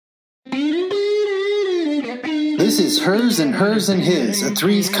This is Hers and Hers and His, a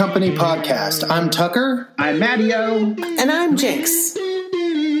Three's Company podcast. I'm Tucker. I'm Mattio. And I'm Jinx.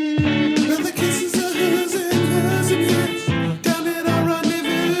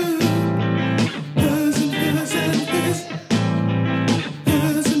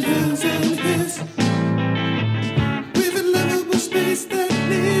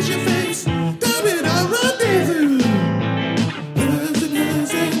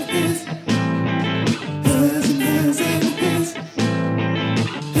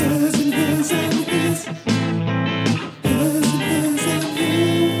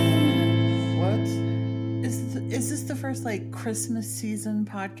 Christmas season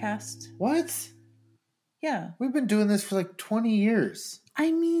podcast. What? Yeah. We've been doing this for like 20 years.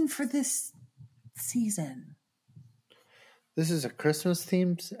 I mean, for this season. This is a Christmas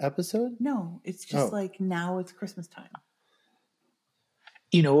themed episode? No, it's just like now it's Christmas time.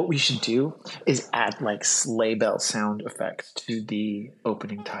 You know what we should do is add like sleigh bell sound effects to the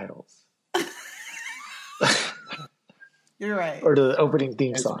opening titles. You're right. Or the opening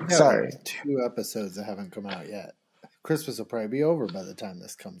theme song. Sorry. Like 2 episodes that haven't come out yet. Christmas will probably be over by the time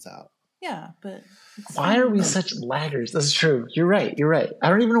this comes out. Yeah, but... Why are we such laggers? That's true. You're right. I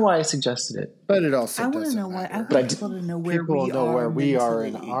don't even know why I suggested it. But it also I doesn't know matter. I want people to know where people we know are. Where we are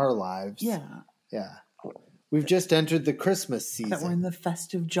mentally. in our lives. Yeah. Yeah. We've just entered the Christmas season. That we're in the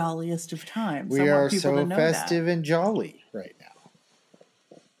festive, jolliest of times. We are so festive and jolly right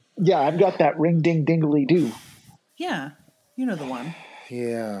now. Yeah, I've got that ring ding dingly do. Yeah. You know the one.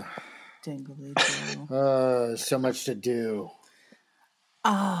 Yeah. Dingly do. So much to do.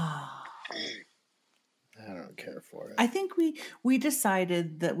 I don't care for it. I think we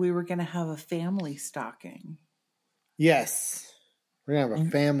decided that we were going to have a family stocking. Yes. We're going to have a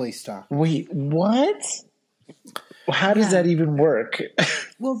family stocking. Wait, what? How does that even work?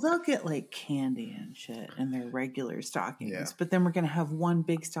 Well, they'll get like candy and shit in their regular stockings. But then we're going to have one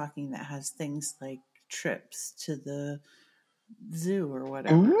big stocking that has things like trips to the zoo or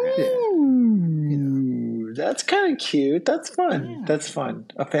whatever. Ooh, that's kind of cute. That's fun. Yeah. That's fun.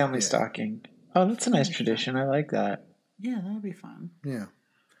 A family stocking. Oh, that's a nice tradition. I like that. Yeah, that'll be fun. Yeah.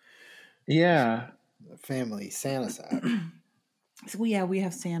 Yeah. The family Santa sack. So we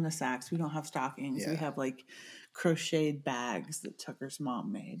have Santa sacks. We don't have stockings. Yeah. We have like crocheted bags that Tucker's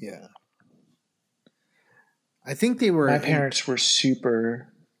mom made. Yeah. I think they were... My parents were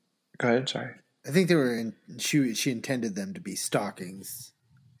super... Go ahead, sorry. I think they were she intended them to be stockings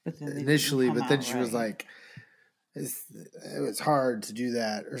initially, but then she was like, it was hard to do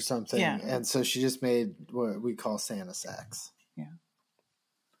that or something. Yeah. And so she just made what we call Santa sacks. Yeah.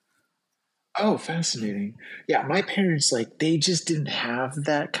 Oh, fascinating. Yeah, my parents, like, they just didn't have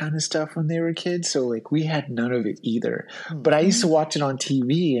that kind of stuff when they were kids. So, like, we had none of it either. Mm-hmm. But I used to watch it on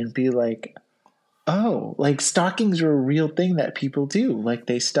TV and be like, oh, like stockings are a real thing that people do. Like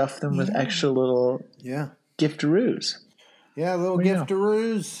they stuff them with extra little giftaroos. Yeah, little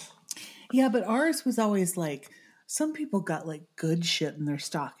giftaroos. Yeah, but ours was always like, some people got like good shit in their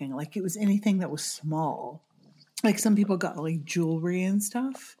stocking. Like it was anything that was small. Like some people got like jewelry and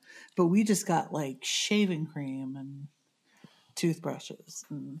stuff. But we just got like shaving cream and toothbrushes.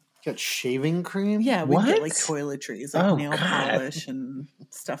 And got shaving cream? Yeah, we get like toiletries, like nail polish and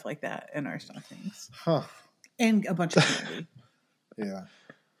stuff like that in our stockings. Huh. And a bunch of candy. Yeah.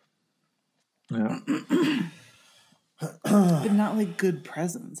 But not like good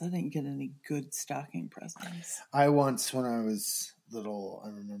presents. I didn't get any good stocking presents. I once, when I was little, I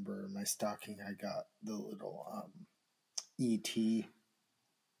remember in my stocking I got the little E.T.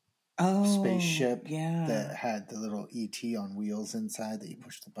 spaceship that had the little E.T. on wheels inside that you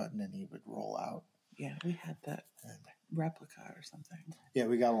push the button and he would roll out. Yeah, we had that replica or something. Yeah,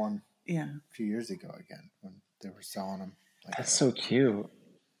 we got one. Yeah, a few years ago again when they were selling them. Like that's so cute.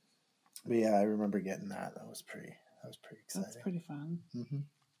 But yeah, I remember getting that. That was pretty exciting. That's pretty fun. Mm-hmm.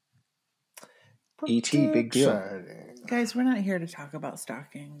 E.T. big deal. Guys, we're not here to talk about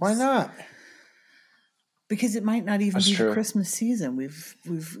stockings. Why not? Because it might not even be the Christmas season. We've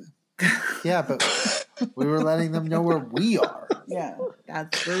Yeah, but we were letting them know where we are. Yeah,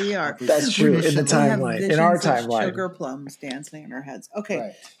 that's where we are. That's true. In the timeline. In our timeline. Sugar plums dancing in our heads. Okay,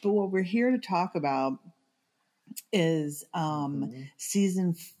 right. But what we're here to talk about is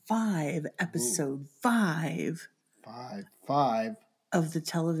season 5, episode 5. 5 of the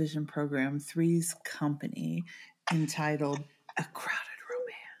television program Three's Company, entitled A Crowded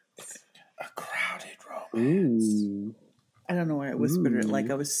Romance. A Crowded Romance. Ooh. I don't know why I whispered it like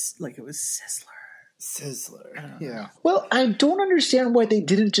it was Sizzler. Sizzler. Yeah. Well, I don't understand why they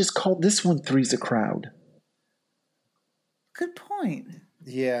didn't just call this one Three's a Crowd. Good point.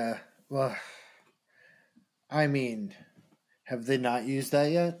 Yeah. Well, I mean, have they not used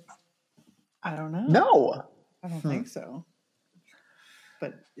that yet? I don't know. No. I don't think so.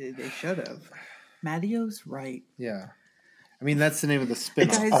 But they should have. Mattio's right. Yeah. I mean, that's the name of the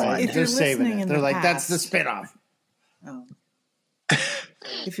spin-off. Guys, Right? if you're They're saving listening it. in They're the like, that's the past- spin-off. Oh.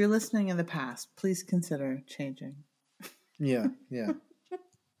 If you're listening in the past, please consider changing. Yeah.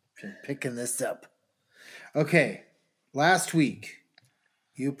 Picking this up. Okay. Last week,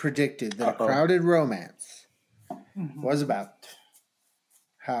 you predicted that A Crowded Romance was about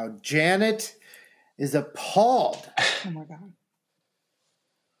how Janet is appalled Oh my God.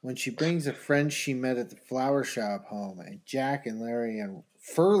 when she brings a friend she met at the flower shop home, and Jack and Larry and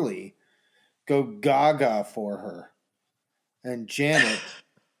Furley go gaga for her. And Janet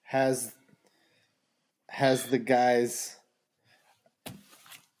has the guys.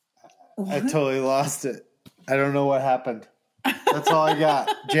 I totally lost it. I don't know what happened. That's all I got.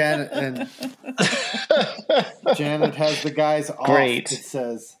 Janet has the guys off. Great. It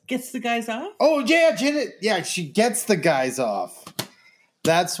says. Gets the guys off? Oh yeah, Janet. Yeah, she gets the guys off.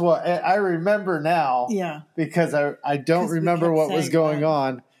 That's what I remember now. Yeah. Because I don't 'Cause we remember kept what was saying going that.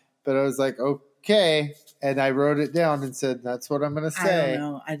 on, but I was like, okay, and I wrote it down and said, "That's what I'm going to say." I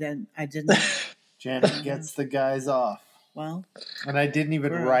don't know. I didn't. Janet gets the guys off, Well, and I didn't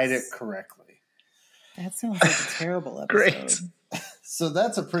even Gross. write it correctly. that sounds like a terrible episode. Great. So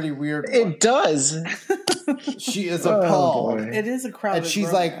that's a pretty weird one. It does. She is Oh, appalled. boy. It is a crowded And she's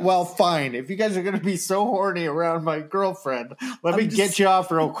romance. like, well, fine. If you guys are going to be so horny around my girlfriend, let me get you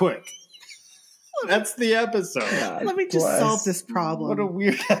off real quick. That's the episode. let me just Bless. solve this problem. What a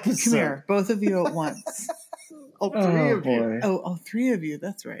weird episode. Come here, both of you at once. All three Oh, of you. boy. Oh, three of you.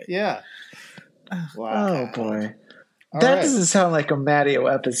 That's right. Yeah. Wow. Oh, boy. All That right. doesn't sound like a Matteo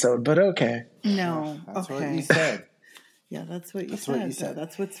episode, but okay. No. That's okay. what you said. Yeah, that's what you That's said. what you said.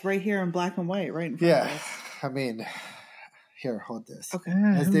 That's what's right here in black and white, right in front Yeah. of us. I mean, here, hold this. Okay.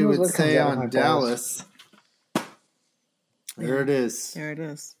 As Who they knows would what comes say out of my on balls? Dallas. There it is. There it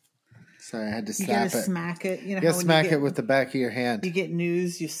is. Sorry, I had to You slap gotta it. smack it. You know, You how gotta when smack you get, it with the back of your hand. you get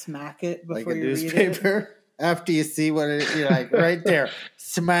news, you smack it before Like a you read it. newspaper. After you see what you're like, right there.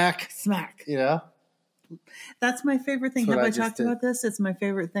 Smack. Smack. You know? That's my favorite thing. That's what Have I I just talked did. about this? It's my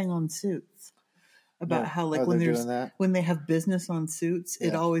favorite thing on Suits. About No. how like Oh, when they're there's doing that? when they have business on Suits, it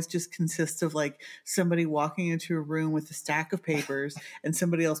Yeah. always just consists of like somebody walking into a room with a stack of papers and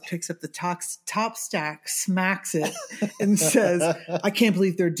somebody else picks up the top stack, smacks it, and says, "I can't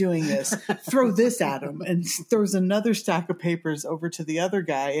believe they're doing this. Throw this at him," and throws another stack of papers over to the other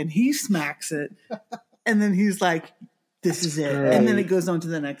guy, and he smacks it, and then he's like, "This is it," and then it goes on to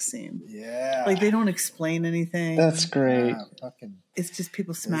the next scene. Yeah. Like they don't explain anything. That's great. Fucking. It's just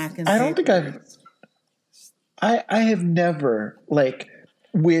people smacking. I don't think papers. I have never, like,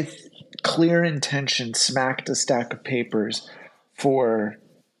 with clear intention, smacked a stack of papers to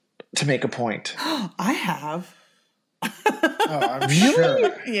make a point. I have. Oh, I'm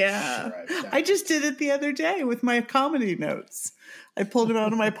sure. Yeah. I've done I just did it the other day with my comedy notes. I pulled it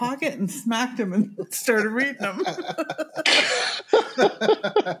out of my pocket and smacked them and started reading them.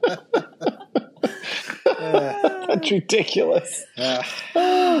 That's ridiculous. Uh,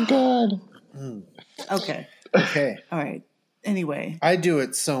 Oh, God. Okay. okay. All right. Anyway, I do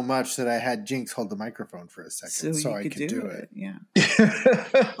it so much that I had Jinx hold the microphone for a second so you I could do it. Yeah.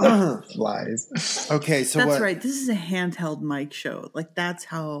 Lies. Okay, so That's what? right. This is a handheld mic show. Like that's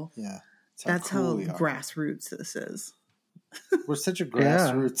how Yeah. that's cool how we are. grassroots this is. We're such a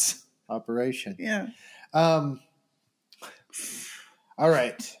grassroots operation. Yeah. All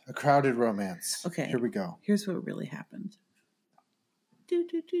right. A Crowded Romance. Okay. Here we go. Here's what really happened. Do,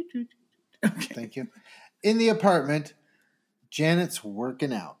 do, do, do, do. Okay. Thank you. In the apartment, Janet's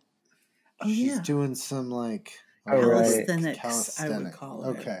working out. Oh, She's yeah. doing some like Oh, right. Calisthenics, I would call it.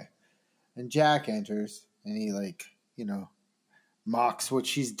 Okay. And Jack enters and he mocks what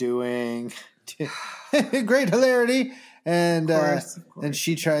she's doing. Great hilarity. And Of course. then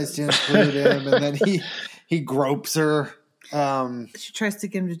she tries to include him and then he gropes her. She tries to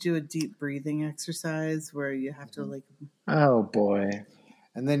get him to do a deep breathing exercise where you have to like Oh, boy.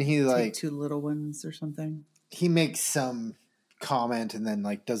 And then he take two little ones or something. he makes some comment and then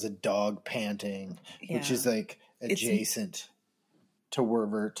like does a dog panting, which Yeah. is like adjacent to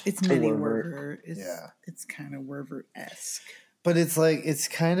Wervert. It's mini Wervert. Wervert. It's kind of Wervert-esque. But it's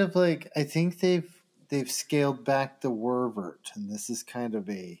kind of like I think they've scaled back the Wervert, and this is kind of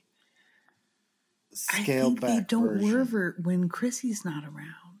a scaled I think back they don't version. Wervert when Chrissy's not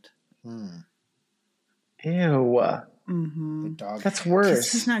around. Ew. Mm-hmm. The dog. That's He's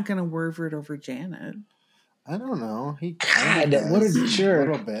worse. not going to Wervert over Janet. I don't know. He God, kinda what a does jerk.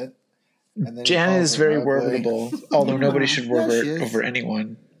 little bit. And then he Janet calls is her very ugly. wordable, although nobody should Yeah, word she is. over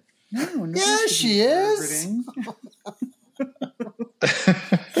anyone. No, nobody Yeah, should she be is. flirting.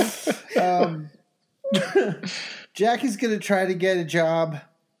 Jack is going to try to get a job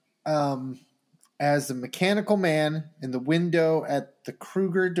as a mechanical man in the window at the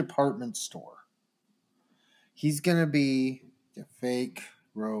Kruger department store. He's going to be the fake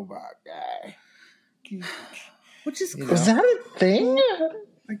robot guy. Which is You Was know. that a thing?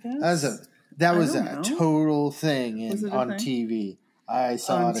 I guess. That was don't a know. total thing Was it a on thing? TV. I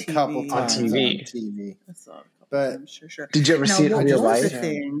saw On it a couple TV. times On on TV. TV. I saw it a couple But- times, sure. Did you ever Now, see it in what real was life? the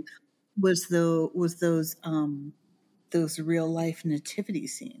thing was those real life nativity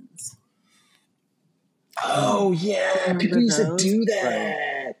scenes. Oh yeah, Remember people used to those? do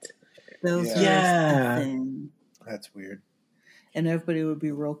that. Those Yeah. were Yeah. a thing. That's weird. And everybody would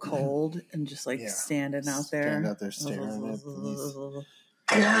be real cold and just like Yeah. standing out there. Stand out there staring at these.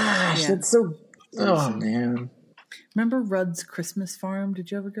 Gosh, Yeah. that's so. Oh Crazy. man, Remember Rudd's Christmas Farm?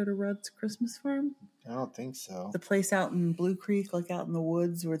 Did you ever go to Rudd's Christmas Farm? I don't think so. The place out in Blue Creek, like out in the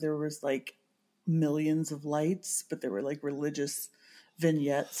woods where there was like millions of lights, but there were like religious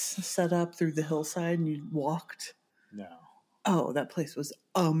vignettes set up through the hillside and you walked. No. Oh, that place was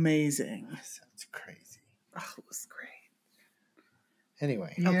amazing. That sounds crazy. Oh, it was great.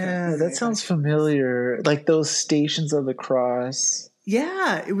 Anyway. yeah, Okay. that sounds familiar. Like those Stations of the Cross.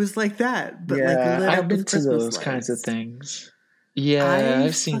 Yeah, it was like that, but like yeah, lit up I've been with to Christmas those kinds of lights. things. Yeah, I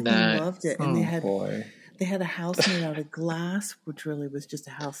I've seen fucking that. loved it, and oh they had boy, they had a house made out of glass, which really was just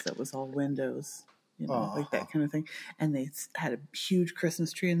a house that was all windows, like that kind of thing. And they had a huge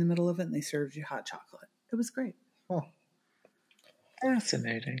Christmas tree in the middle of it, and they served you hot chocolate. It was great. Oh.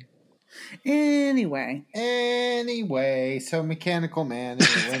 fascinating. Anyway, So mechanical man in the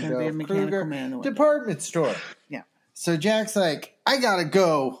gonna window be a of mechanical Kruger man in the window. department store. Yeah. So Jack's like, I gotta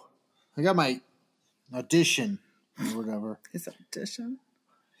go. I got my audition or whatever. his audition.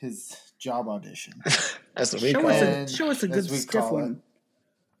 His job audition. That's what we Show call us it. And show us a as good we stiff call it. one.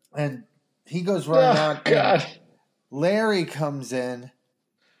 And he goes running Oh, out. God. And Larry comes in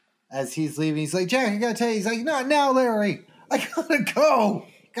as he's leaving. He's like, Jack, I gotta tell you. He's like, not now, Larry. I gotta go.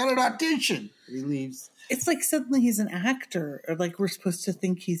 Got an audition. He leaves. It's like suddenly he's an actor, or like we're supposed to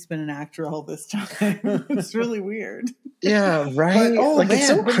think he's been an actor all this time. It's really weird. Yeah, right. But, oh, like it's man,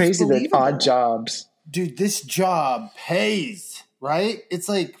 so but it's crazy that believable. odd jobs. Dude, this job pays, right? It's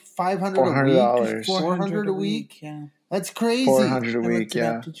like $500 $400. a week. $400 a week. Yeah. That's crazy. 400 a I week. looked it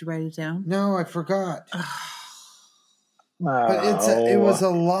Yeah. up. Did you write it down? No, I forgot. But But it was a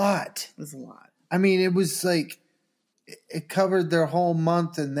lot. It was a lot. I mean, it was like it covered their whole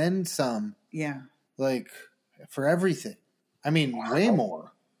month and then some, Yeah. like for everything. I mean, way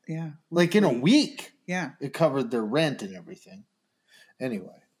more. Yeah. Like in a week, Yeah. it covered their rent and everything.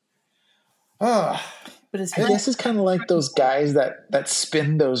 Anyway. Ah, But it's I guess it's kind of like those guys that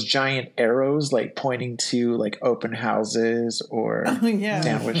spin those giant arrows, like pointing to like open houses or yeah.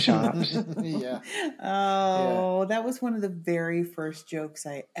 sandwich shops. yeah. Oh, that was one of the very first jokes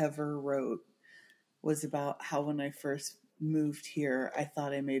I ever wrote, was about how when I first moved here, I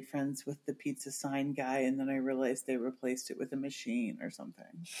thought I made friends with the pizza sign guy, and then I realized they replaced it with a machine or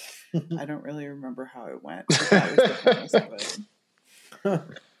something. I don't really remember how it went, but that was the premise of it.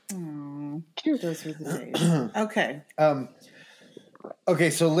 Oh, those were the days. Okay. Okay,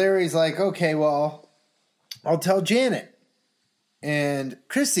 so Larry's like, okay, well, I'll tell Janet and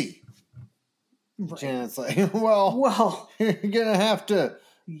Chrissy. Right. Janet's like, well, Well, you're gonna have to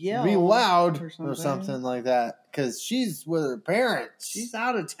yell be loud or or something like that because she's with her parents. She's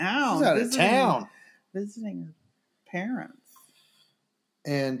out of town. She's out of town. Visiting her parents.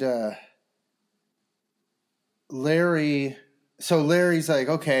 And Larry's like,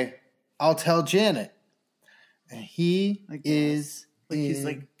 okay, I'll tell Janet. And he I guess. is Like, in he's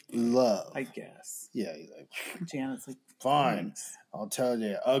like, love. I guess. Yeah, he's like, Janet's like, fine. thanks. I'll tell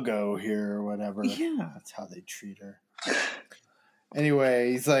you, Uggo here or whatever. Yeah. That's how they treat her.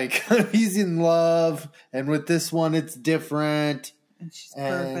 Anyway, he's like, he's in love, and with this one, it's different. And she's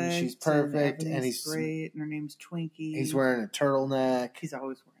And perfect. she's perfect, and everything's he's- great. And her name's Twinkie. He's wearing a turtleneck, He's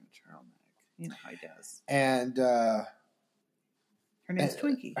always wearing a turtleneck. You know how he does. and Her name's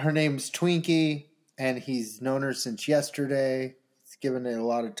Twinkie. her name's Twinkie, and he's known her since yesterday. He's given it a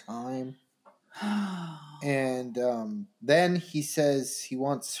lot of time. And then he says he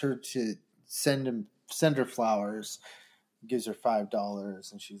wants her to send her flowers. Gives her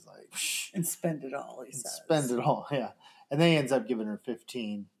 $5, and she's like, "Shh, And spend it all, he says. spend it all." Yeah, and then he ends up giving her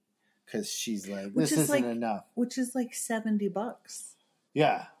 15 because she's like, Which "This is isn't like- enough." Which is like $70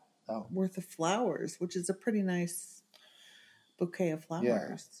 Yeah. Oh, worth of flowers, which is a pretty nice bouquet of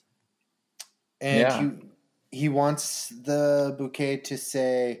flowers. And he wants the bouquet to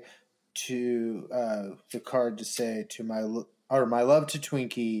say to the card to say to my love to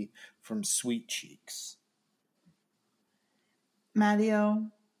Twinkie from Sweet Cheeks. Matteo.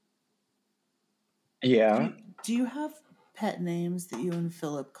 Yeah. Do you have pet names that you and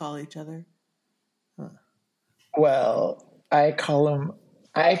Philip call each other? Well, I call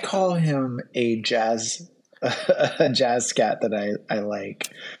him a jazz scat that I like.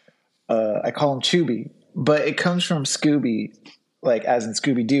 I call him Chubby, but it comes from Scooby, like as in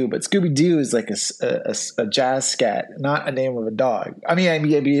Scooby Doo. But Scooby Doo is like a jazz scat, not a name of a dog. I mean,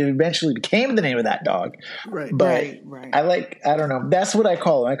 it eventually became the name of that dog. Right. But Right. I don't know. That's what I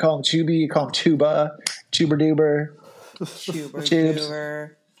call him. I call him Chubby. I call him Tuba, Chuber Duber,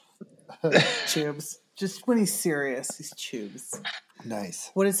 Chuber. Tubes. Just when he's serious, he's Tubes. Nice.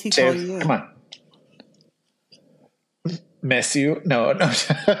 What does he call you? Come on. Miss you? No.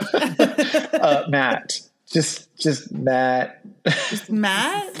 Matt. Just Matt. Just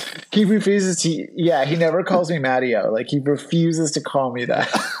Matt? He refuses to. Yeah, he never calls me Matteo. Like he refuses to call me that.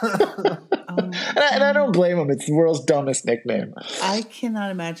 And I don't blame him. It's the world's dumbest nickname. I cannot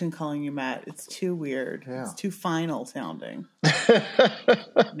imagine calling you Matt. It's too weird. Yeah. It's too final sounding. Matt.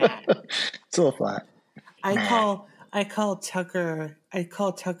 It's a little flat. I call Tucker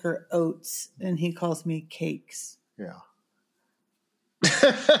Oats, and he calls me Cakes. Yeah.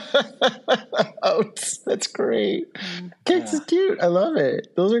 Oats. That's great. Cakes is cute. I love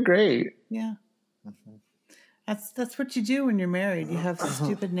it. Those are great. Yeah. That's what you do when you're married. You have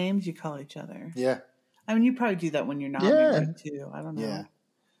stupid names you call each other. Yeah. I mean, you probably do that when you're not married too. I don't know. Yeah.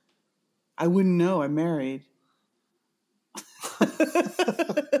 I wouldn't know. I'm married.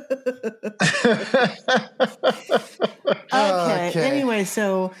 Okay. Anyway,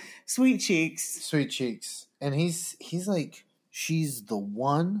 so Sweet Cheeks. And he's like, she's the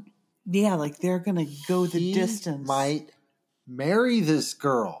one. Yeah, like they're gonna go the distance. Might marry this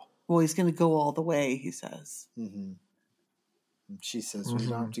girl. Well, he's gonna go all the way, he says. Mm-hmm. And she says, we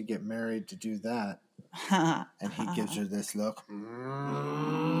don't have to get married to do that. And he gives her this look.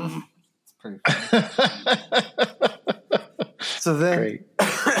 It's pretty funny.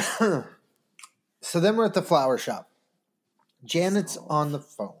 So then we're at the flower shop. Janet's on the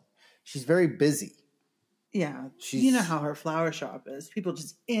phone. She's very busy. Yeah, you know how her flower shop is. People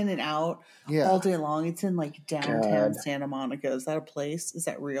just in and out all day long. It's in like downtown Santa Monica. Is that a place? Is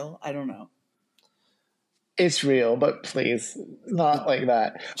that real? I don't know. It's real, but please, not like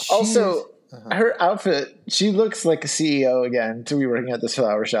that. Also, her outfit, she looks like a CEO again to be working at this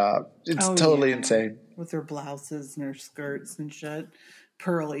flower shop. It's totally insane. With her blouses and her skirts and shit.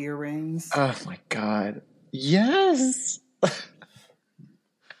 Pearl earrings. Oh my God. Yes.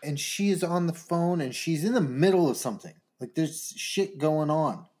 And she is on the phone and she's in the middle of something. Like there's shit going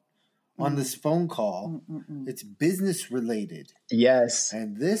on this phone call. It's business related. Yes.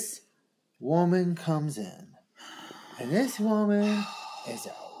 And this woman comes in. And this woman is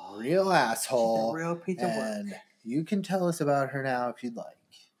a real asshole. She's a real piece of work. And you can tell us about her now if you'd like.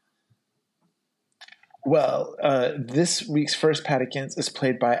 Well, this week's first Paddykins is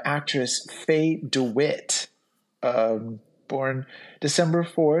played by actress Faye DeWitt. Born December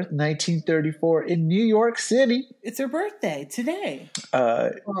 4th, 1934 in New York City. It's her birthday today.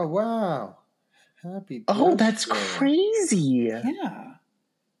 Oh, wow. Happy birthday. Oh, that's crazy. Yeah.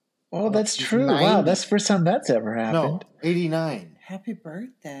 Oh, that's true. 90. Wow, that's the first time that's ever happened. No, 89. Happy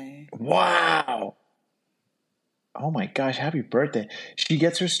birthday. Wow. Oh my gosh, happy birthday. She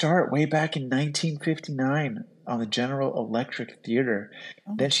gets her start way back in 1959 on the General Electric Theater.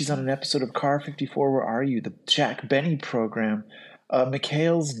 Then she's on an episode of Car 54, Where Are You? The Jack Benny program.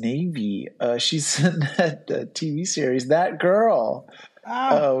 McHale's Navy. She's in that TV series, That Girl,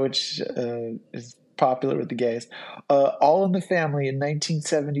 which is popular with the gays. All in the Family in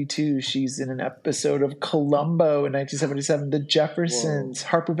 1972. She's in an episode of Columbo in 1977. The Jeffersons,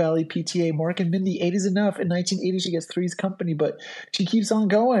 Harper Valley PTA, Mork and Mindy, 8 is Enough. In 1980, she gets Three's Company, but she keeps on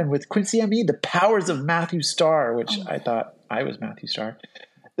going with Quincy M.E., The Powers of Matthew Starr, which I thought I was Matthew Starr.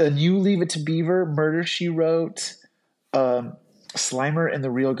 The New Leave It to Beaver, Murder, She Wrote, Slimer and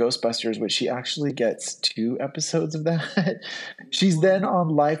the Real Ghostbusters, which she actually gets 2 episodes of that. She's then on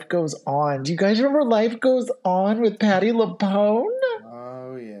Life Goes On. Do you guys remember Life Goes On with Patti LuPone?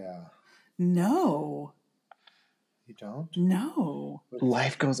 Oh, yeah. No. You don't? No.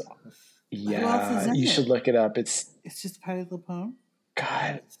 Life Goes On. Who else is in You it? should look it up. It's just Patti LuPone?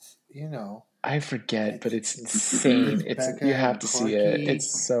 God. You know. I forget, but it's insane. You have to see it.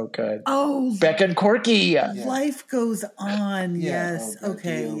 It's so good. Oh, Becca and Corky. Life Goes On. Yes.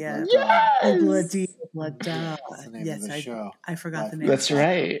 Okay. Yes. Yes. Blood Blood. That's the name of the show. I forgot the name. That's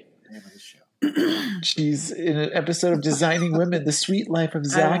right. The name of the show. She's in an episode of Designing Women, The Sweet Life of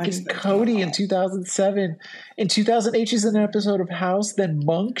Zach and Cody in 2007. In 2008, she's in an episode of House. Then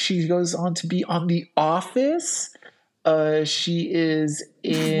Monk. She goes on to be on The Office. She is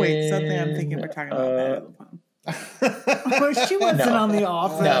in... Wait, something I'm thinking we're talking about. She wasn't on The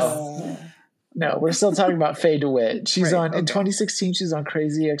Office. No, we're still talking about Faye DeWitt. She's in 2016, she's on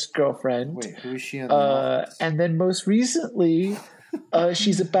Crazy Ex-Girlfriend. Wait, who is she on The Office? And then most recently,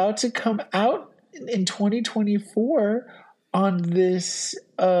 she's about to come out in 2024 on this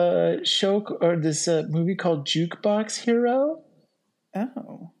show or this movie called Jukebox Hero.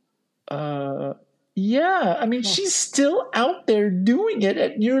 Oh. Yeah, I mean, she's still out there doing it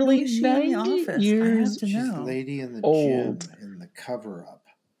at nearly 90 years. She's the lady in the old. gym in the cover-up.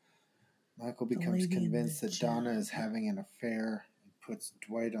 Michael becomes convinced that Donna is having an affair and puts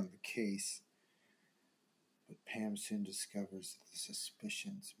Dwight on the case. But Pam soon discovers that the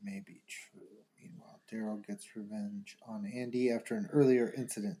suspicions may be true. Meanwhile, Daryl gets revenge on Andy after an earlier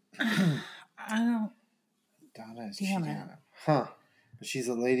incident. I don't... Donna is cheating on him. Huh. But she's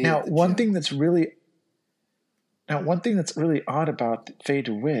a lady Now, at the one gym. thing that's really odd about Faye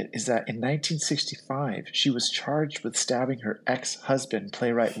DeWitt is that in 1965, she was charged with stabbing her ex-husband,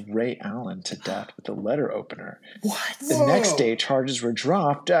 playwright Ray Allen, to death with a letter opener. What? The next day, charges were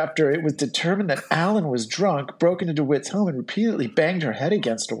dropped after it was determined that Allen was drunk, broke into DeWitt's home, and repeatedly banged her head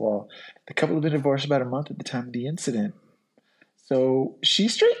against a wall. The couple had been divorced about a month at the time of the incident. So she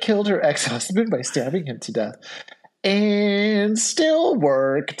straight killed her ex-husband by stabbing him to death. And still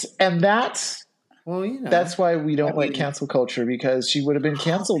worked. And that's why we don't like cancel culture, because she would have been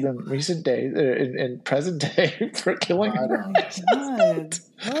canceled in recent days, in present day, for killing her. I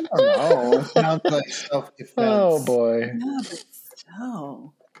don't know. Sounds like self-defense. Oh boy. No, but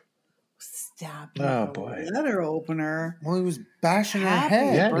so stabbing boy. Letter opener. Well, he was bashing her Happy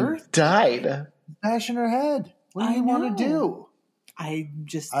head. Yeah, birthday. he died. Bashing her head. What do you want to do? I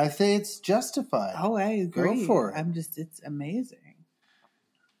say it's justified. Oh, I agree. Go for it. It's amazing.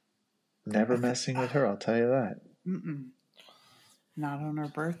 Never messing with her, I'll tell you that. Mm-mm. Not on her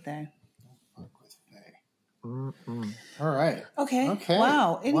birthday. Fuck with Faye. Mm-mm. All right. Okay.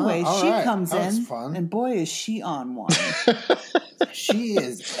 Wow. Anyway, she comes that was in, fun. and boy, is she on one. She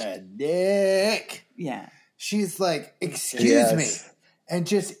is a dick. Yeah. She's like, excuse me, Yes. and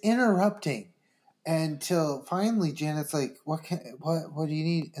just interrupting until finally Janet's like, what do you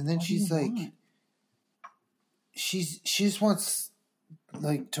need? And then What do she's you like, want? she just wants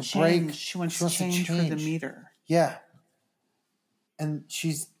like to Change. break. She wants to change for the meter. Yeah. And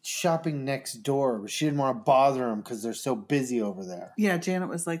she's shopping next door, but she didn't want to bother them because they're so busy over there. Yeah, Janet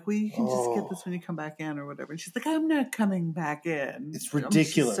was like, well, you can just get this when you come back in or whatever. And she's like, I'm not coming back in. It's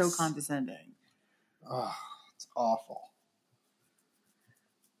ridiculous. She's so condescending. Oh, it's awful.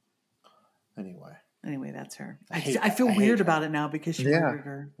 Anyway, that's her. I I feel hate weird her. about it now because she murdered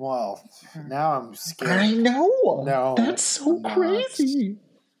her. well, now I'm scared. I know. No, that's so I'm not. crazy.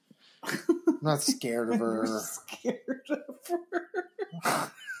 I'm not scared of her. I'm scared of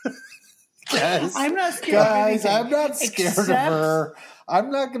her. Guys, I'm not scared of anything, I'm not scared of her. I'm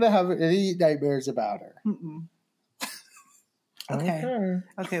not going to have any nightmares about her. Mm-mm.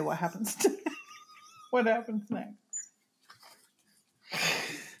 Okay, what happens next? What happens next?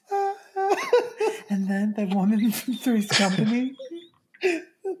 And then the woman from Three's Company. The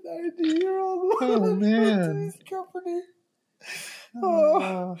 90-year-old Oh, woman man. from Three's Company.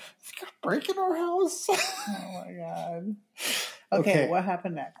 Oh, it's got a break in our house. Oh my god. Okay, what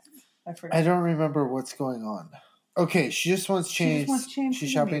happened next? I forgot. I don't remember what's going on. Okay, she just wants change.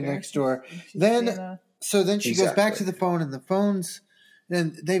 She's shopping next door. So then she goes back to the phone, and the phone's,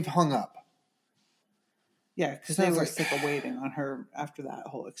 and they've hung up. Yeah, because they were sick of waiting on her after that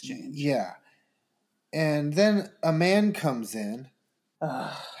whole exchange. Yeah. And then a man comes in,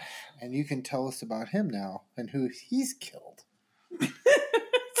 and you can tell us about him now and who he's killed.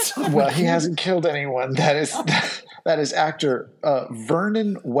 Well, he hasn't killed anyone. That is actor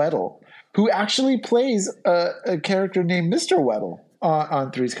Vernon Weddle, who actually plays a character named Mr. Weddle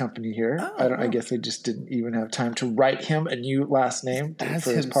on Three's Company here. I guess they just didn't even have time to write him a new last name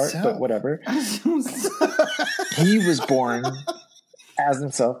for his part, but whatever. He was born as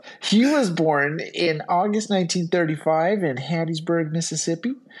himself. He was born in August 1935 in Hattiesburg,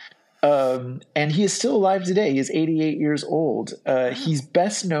 Mississippi. And he is still alive today. He is 88 years old. He's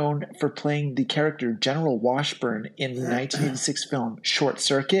best known for playing the character General Washburn in the 1986 film Short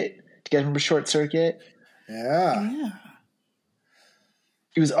Circuit. Do you guys remember Short Circuit? Yeah.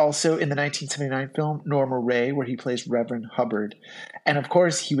 He was also in the 1979 film Norma Ray, where he plays Reverend Hubbard. And of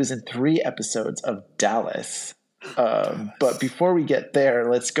course, he was in 3 episodes of Dallas. But before we get there,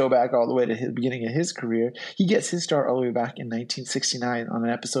 let's go back all the way to the beginning of his career. He gets his start all the way back in 1969 on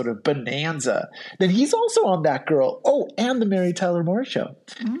an episode of Bonanza. Then he's also on That Girl. Oh, and the Mary Tyler Moore Show.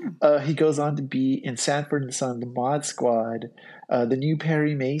 He goes on to be in Sanford and Son, The Mod Squad, The New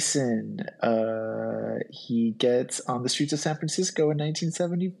Perry Mason. He gets on The Streets of San Francisco in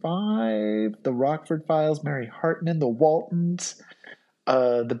 1975. The Rockford Files, Mary Hartman, The Waltons.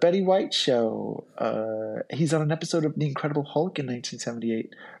 The Betty White Show. He's on an episode of The Incredible Hulk in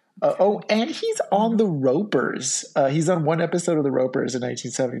 1978. And he's on The Ropers. He's on one episode of The Ropers in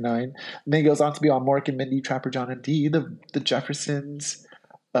 1979. And then he goes on to be on Mork and Mindy, Trapper John and Dee, the Jeffersons.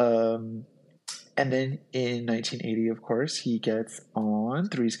 And then in 1980, of course, he gets on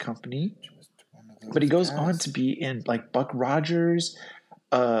Three's Company. But he goes on to be in like Buck Rogers,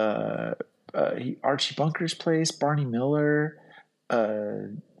 Archie Bunker's Place, Barney Miller.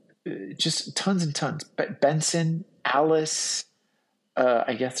 Just tons and tons. Benson, Alice.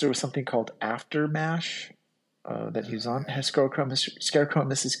 I guess there was something called Aftermash that he was on. Scarecrow,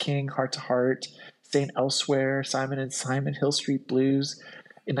 Mrs. King, Heart to Heart, St. Elsewhere, Simon and Simon, Hill Street Blues.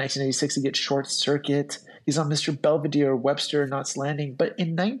 In 1986, he gets Short Circuit. He's on Mr. Belvedere, Webster, Knots Landing. But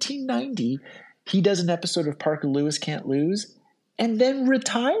in 1990, he does an episode of Parker Lewis Can't Lose and then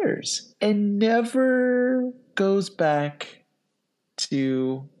retires and never goes back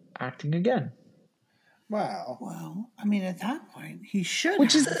to acting again. Wow. Well, I mean, at that point, he should.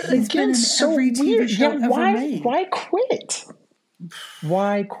 Which is, He's again, been in so every TV weird. show Yeah, ever made. why quit?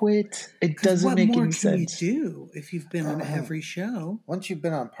 Why quit? It doesn't make any sense. What more can you do if you've been on every show? Once you've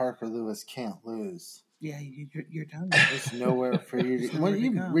been on Parker Lewis Can't Lose. Yeah, you're done. There's nowhere for you to. When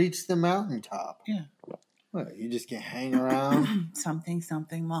you reach the mountaintop. Yeah. What, you just can hang around? something,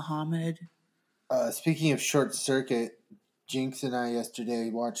 Muhammad. Speaking of Short Circuit, Jinx and I yesterday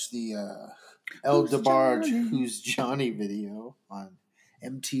watched the El DeBarge Who's Johnny video on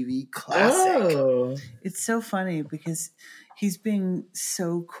MTV Classic. Oh. It's so funny because he's being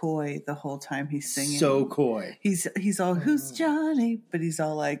so coy the whole time he's singing. So coy. He's all, who's Johnny? But he's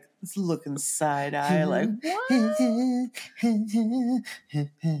all like looking side eye like, what?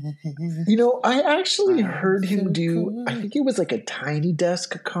 You know, I actually heard him do, I think it was like a Tiny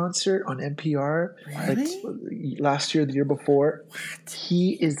Desk concert on NPR. Really? Like last year, the year before.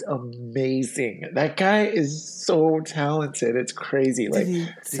 He is amazing. That guy is so talented. It's crazy. Like he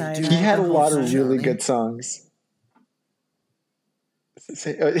had a lot of really good songs.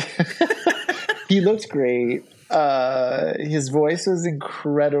 He looked great. His voice was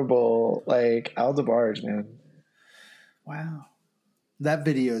incredible. Like Al DeBarge, man. Wow. That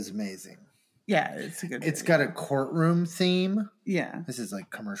video is amazing. Yeah, it's a good It's video. got a courtroom theme. Yeah. This is like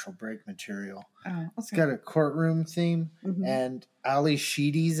commercial break material. Oh, okay. It's got a courtroom theme, and Ali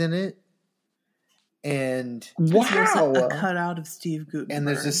Sheedy's in it. And There's a cutout of Steve Guttenberg. and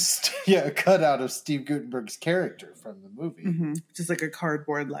there's a cutout of Steve Guttenberg's character from the movie. Just like a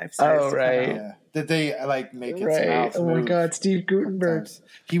cardboard life size. Oh, right. Yeah, that they like make its Right. mouth Oh my move God, Steve Guttenberg.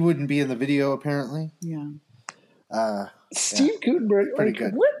 sometimes. He wouldn't be in the video apparently. Yeah. Steve Guttenberg, Pretty like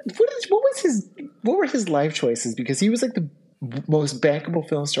good. what were his life choices? Because he was like the most bankable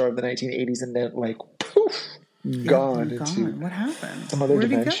film star of the 1980s, and then like poof, gone into What happened? some other Where'd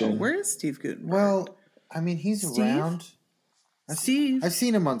he dimension. go? Where is Steve Guttenberg? Well, I mean, he's Steve? around. Steve. I've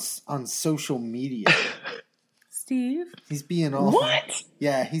seen him on social media. Steve. He's being all What?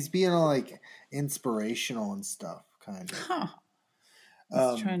 Yeah, he's being all like inspirational and stuff, kind of. Huh.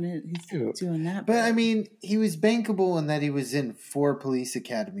 He's doing that. But I mean, he was bankable in that he was in 4 Police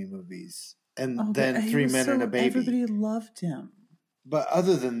Academy movies and then 3 Men and a Baby. Everybody loved him. But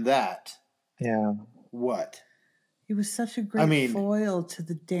other than that, Yeah. what? He was such a great foil to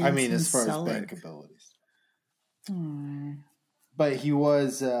the dance. I mean, as far Selig. as bankabilities. Aw. But he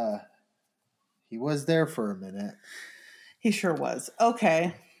was there for a minute. He sure was.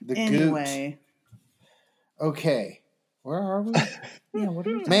 Okay. The anyway. Goot. Okay. Where are we? Yeah, what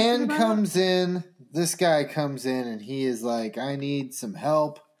are we Man talking about? comes in. This guy comes in and he is like, I need some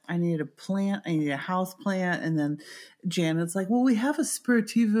help. I need a plant. I need a house plant. And then Janet's like, well, we have a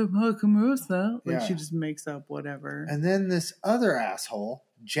Spiritiva Pocomosa. Like, Yeah. she just makes up whatever. And then this other asshole,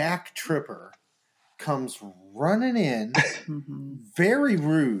 Jack Tripper, comes running in, very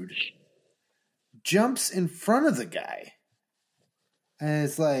rude, jumps in front of the guy, and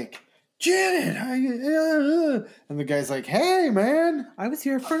it's like, Janet, and the guy's like, hey, man, I was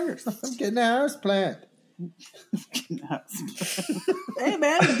here first. I'm getting a house plant. Hey,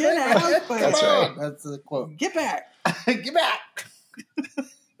 man, get a house plant. That's right. That's the quote. Get back. Get back.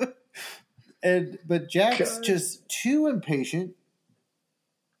 But Jack's just too impatient.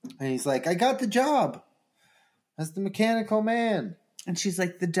 And he's like, I got the job. as the mechanical man. And she's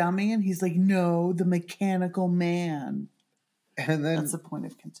like, the dummy? And he's like, no, the mechanical man. And then that's the point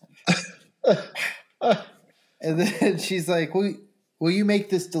of contention. And then she's like, will you make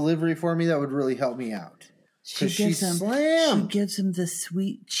this delivery for me? That would really help me out. She gives him the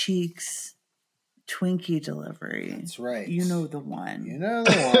sweet cheeks Twinkie delivery. That's right. You know the one.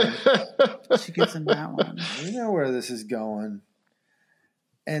 She gives him that one. You know where this is going.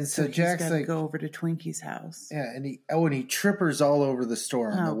 And so Jack's like, go over to Twinkie's house. Yeah, and he trippers all over the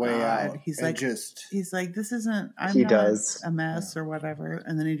store on the way out. He's like, this isn't. I'm he not does. a mess or whatever.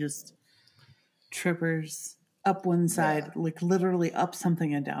 And then he just trippers up one side, like literally up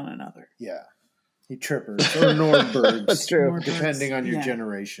something and down another. Yeah, he trippers or Nordbergs. That's true, depending on your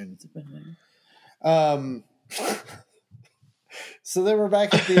generation. So then we're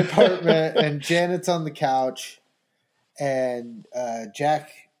back at the apartment, and Janet's on the couch. And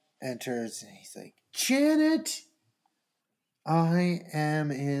Jack enters, and he's like, Janet, I am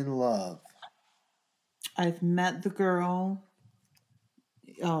in love. I've met the girl.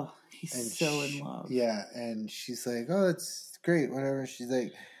 Oh, he's so in love. Yeah, and she's like, oh, it's great, whatever. She's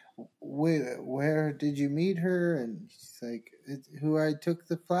like, wait, where did you meet her? And she's like, it's who I took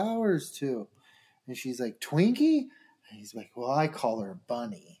the flowers to. And she's like, Twinkie? And he's like, well, I call her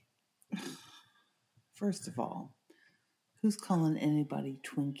Bunny. First of all, who's calling anybody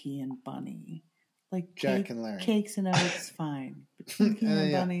Twinkie and Bunny? Like Jack and Larry. Cakes and Oats, fine. But Twinkie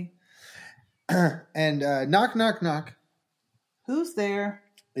and Bunny. And knock, knock, knock. Who's there?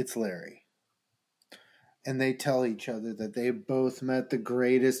 It's Larry. And they tell each other that they both met the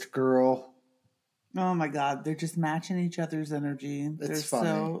greatest girl. Oh my God. They're just matching each other's energy. It's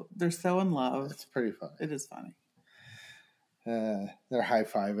funny. They're so in love. It's pretty funny. It is funny. They're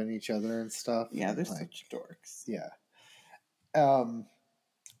high-fiving each other and stuff. Yeah, they're such dorks. Yeah.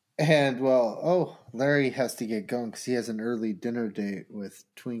 Larry has to get going because he has an early dinner date with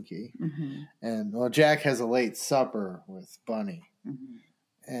Twinkie. Mm-hmm. And, Jack has a late supper with Bunny.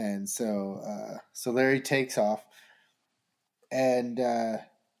 Mm-hmm. And so Larry takes off. And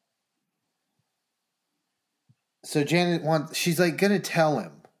so Janet she's like going to tell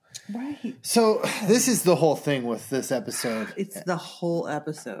him. Right. So this is the whole thing with this episode. It's the whole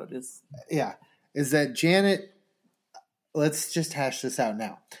episode. Is that Janet... Let's just hash this out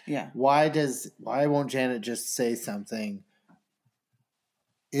now. Yeah. Why won't Janet just say something?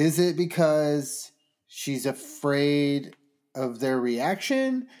 Is it because she's afraid of their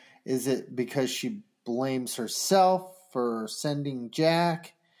reaction? Is it because she blames herself for sending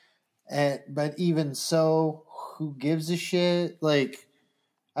Jack? But even so, who gives a shit? Like,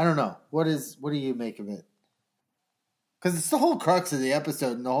 I don't know. What do you make of it? Because it's the whole crux of the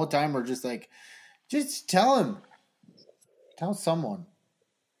episode, and the whole time we're just like, just tell him. Tell someone.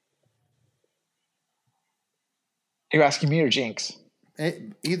 You're asking me or Jinx?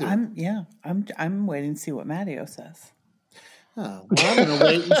 Either. I'm waiting to see what Matteo says. Oh, well, I'm going to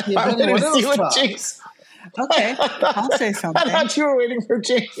wait and see if anyone else talks. Jinx. Okay, I'll say something. I thought you were waiting for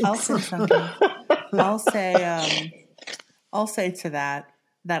Jinx. I'll say something. I'll say to that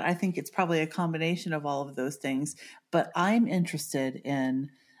I think it's probably a combination of all of those things. But I'm interested in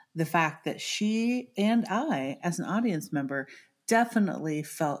the fact that she and I, as an audience member, definitely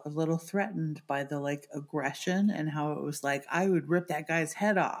felt a little threatened by the aggression and how it was like, I would rip that guy's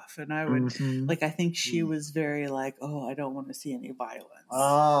head off. And I would I think she was very like, oh, I don't want to see any violence.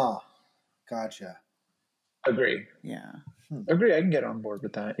 Oh, gotcha. Agree. Yeah. Agree. I can get on board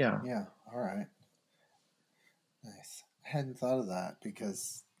with that. Yeah. Yeah. All right. Nice. I hadn't thought of that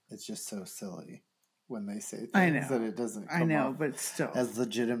because it's just so silly when they say things that it doesn't come off but still as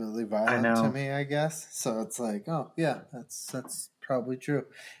legitimately violent to me, I guess. So it's like, oh yeah, that's probably true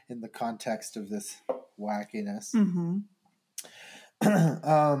in the context of this wackiness. Mm-hmm.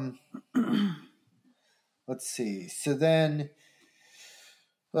 Let's see. So then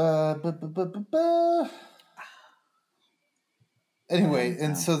anyway,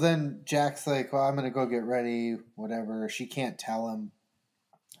 and so then Jack's like, well, I'm gonna go get ready, whatever. She can't tell him.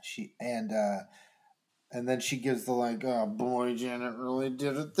 And then she gives the oh boy, Janet really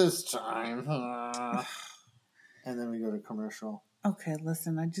did it this time. And then we go to commercial. Okay,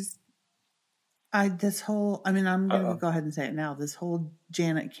 listen, I'm going to go ahead and say it now. This whole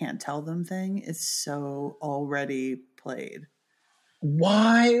Janet can't tell them thing is so already played.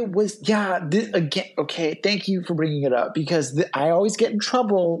 Why was again? Okay, thank you for bringing it up because I always get in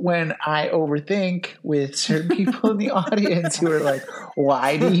trouble when I overthink with certain people in the audience who are like,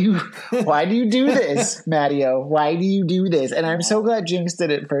 "Why do you do this, Matteo? Why do you do this?" And I'm so glad Jinx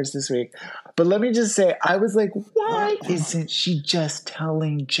did it first this week. But let me just say, I was like, "Why isn't she just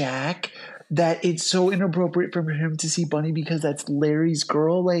telling Jack that it's so inappropriate for him to see Bunny because that's Larry's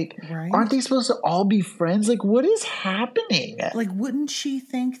girl. Like, Right. aren't they supposed to all be friends? Like, what is happening? Like, wouldn't she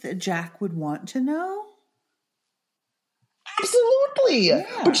think that Jack would want to know? Absolutely. Yeah.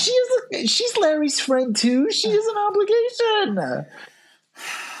 But she's Larry's friend too. She has an obligation.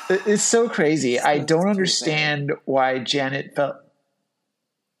 It's so crazy. I don't understand why Janet felt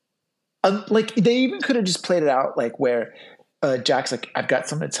like they even could have just played it out like where Jack's like, I've got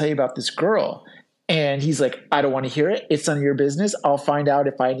something to tell you about this girl. And he's like, I don't want to hear it. It's none of your business. I'll find out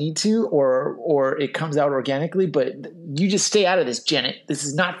if I need to, or it comes out organically. But you just stay out of this, Janet. This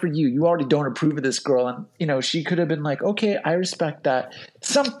is not for you. You already don't approve of this girl. And, you know, she could have been like, okay, I respect that.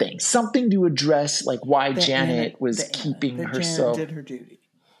 Something to address like why Janet was keeping herself. Janet did her duty.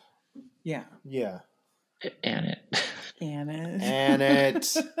 Yeah. Yeah. Janet.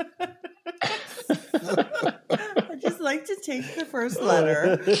 I just like to take the first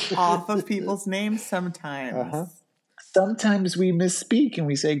letter off of people's names sometimes. Uh-huh. Sometimes we misspeak and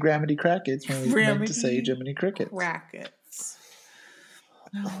we say Grammity Crackets when we meant to say Jiminy Cricket. Crackets.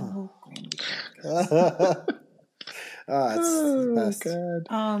 No, Grammity Crackets. It's the best.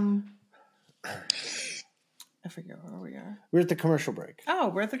 God. I forget where we are. We're at the commercial break. Oh,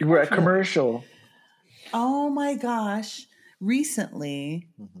 we're at the We're at commercial. Oh my gosh. Recently,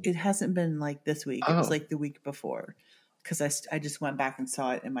 it hasn't been like this week. It was like the week before because I just went back and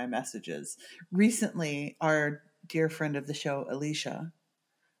saw it in my messages. Recently, our dear friend of the show, Alicia,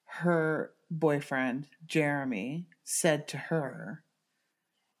 her boyfriend, Jeremy, said to her,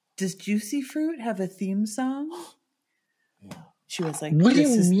 does Juicy Fruit have a theme song? Yeah. She was like, what do this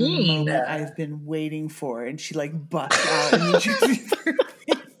you is mean? the moment I've been waiting for. And she like bust out in the Juicy Fruit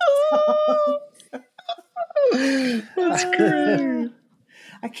theme song. That's great.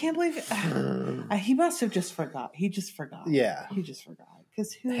 I can't believe it. He must have just forgot. He just forgot. Yeah. He just forgot.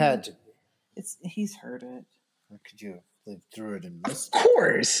 Because who Had to. he's heard it. Or could you have lived through it and missed Of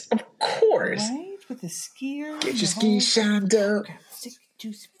course. Right? With the skier. Get your skis shined up.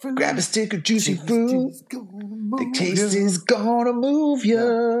 Grab a stick of juicy fruit. The taste is gonna move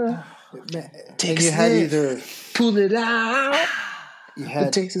you. Take a sip, pull it out. The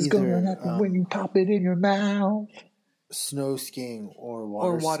taste is gonna happen when you pop it in your mouth. Snow skiing or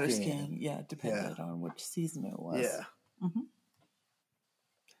water skiing. Yeah, depending on which season it was. Yeah. Mm-hmm.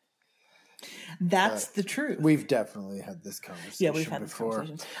 That's the truth. We've definitely had this conversation. Yeah, we've had before. this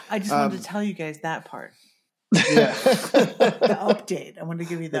conversation. I just wanted to tell you guys that part. Yeah. The update. I wanted to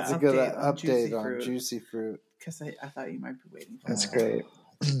give you that That's update, a good update on Juicy Fruit. Because I thought you might be waiting for That's that. great.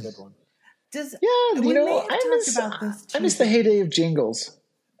 That's a good one. I miss the heyday of jingles.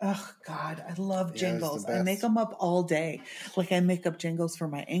 Oh God, I love Yeah, jingles. it's the I make best. them up all day. Like I make up jingles for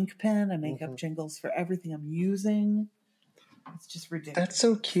my ink pen. I make up jingles for everything I'm using. It's just ridiculous. That's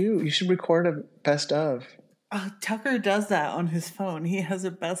so cute. You should record a best of. Tucker does that on his phone. He has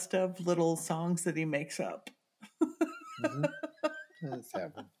a best of little songs that he makes up. That's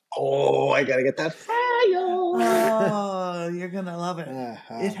happened. Oh, I gotta get that file. Oh, you're gonna love it.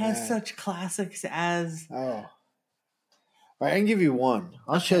 It has man. such classics as. Oh. All right, I can give you one.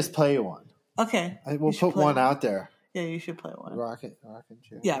 I'll just play you one. Okay, We'll put one out there. Yeah, you should play one. Rocking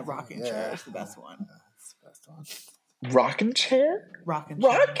Chair. Yeah, Rocking Chair is the best one. That's the best one. Rocking chair? Rocking Chair.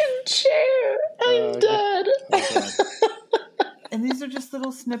 Rocking chair. I'm dead. Okay. And these are just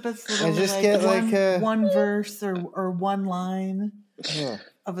little snippets. I just get one verse or one line Yeah.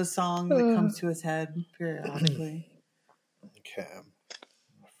 of a song that comes to his head periodically. Okay. I'm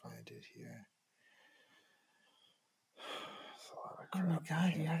gonna find it here. There's a lot of Oh my crap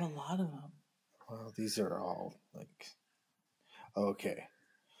God, in you here. have a lot of them. Well, these are all like okay.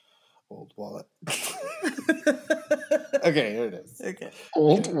 Old wallet. Okay, here it is. Okay.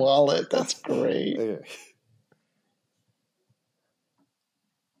 Old wallet. That's great. Okay.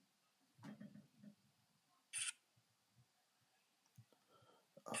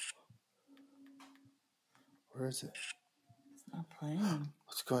 Where is it? It's not playing.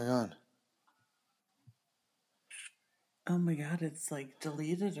 What's going on? Oh my God, it's like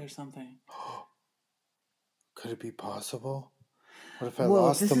deleted or something. Could it be possible? What if I Well,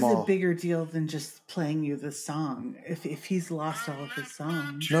 lost this them is all? a bigger deal than just playing you the song. If he's lost all of his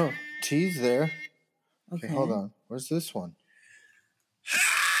songs. No, T's there. Okay, Okay, hold on. Where's this one? Hey!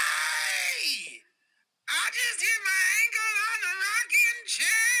 I just hit my ankle on the rocking chair.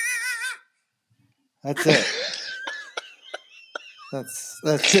 That's it.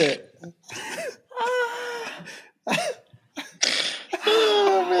 That's it.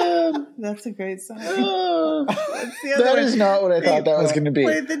 Oh, man. That's a great song. Oh, That's the other that one. is not what I thought that was going to be.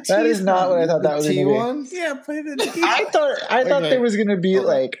 Play the That T is not what I thought that was T going to be. one? Yeah, play the T. I thought Okay. there was going to be Hold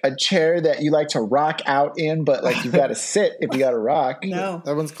on. like a chair that you like to rock out in, but like you got to sit if you got to rock. No.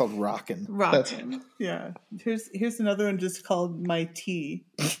 That one's called Rockin'. Rockin'. Yeah. Here's another one just called My Tea.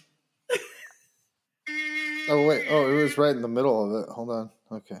 Oh wait, it was right in the middle of it. Hold on.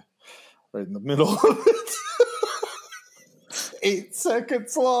 Okay. Right in the middle of it. 8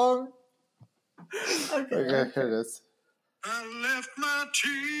 seconds long. Okay, here it is. I left my tea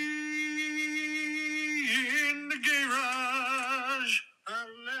in the garage. I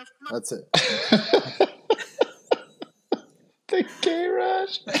left my That's it. The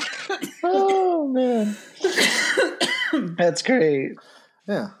garage. Oh man, that's great.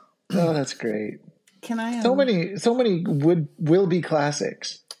 Yeah. Oh, that's great. Can I So many will be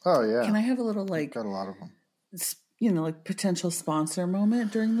classics. Oh yeah. Can I have a little like Got a lot of them. like potential sponsor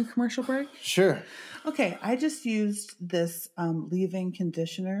moment during the commercial break? Sure. Okay, I just used this leave-in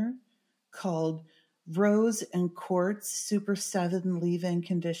conditioner called Rose and Quartz Super 7 leave-in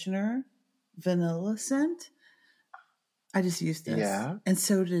conditioner, vanilla scent. I just used this. Yeah. And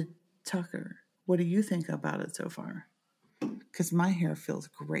so did Tucker. What do you think about it so far? Because my hair feels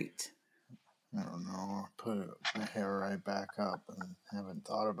great. I don't know. Put the hair right back up and haven't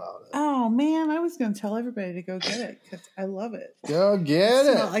thought about it. Oh, man, I was going to tell everybody to go get it because I love it. Go get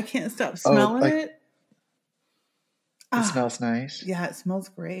it. I can't stop smelling like- it. It smells nice. Yeah, it smells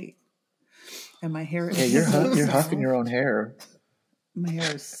great. And my hair Yeah, you're huffing your own hair. My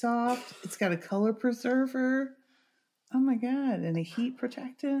hair is soft. It's got a color preserver. Oh my God. And a heat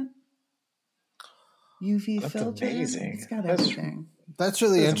protectant. UV That's filter. amazing. It's got That's- everything. That's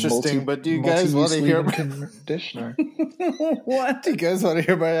really That's a interesting, but do you guys want to hear conditioner? What? do you guys want to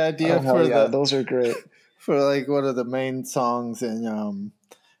hear my idea Oh, hell for yeah, those are great. for like one of the main songs in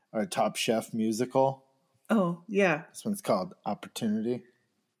our Top Chef musical? Oh, yeah. This one's called Opportunity.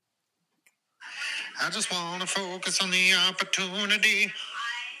 I just want to focus on the opportunity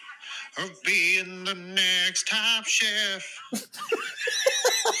of being the next Top Chef.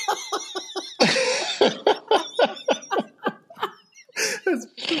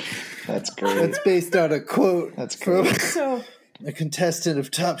 That's great. It's based on a quote That's from great. So a contestant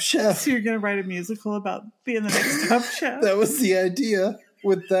of Top Chef. you're going to write a musical about being the next Top Chef? That was the idea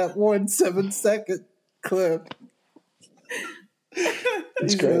with that 1 7-second clip. That's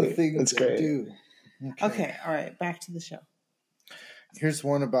These are the great. things That's I great. do. Okay. All right. Back to the show. Here's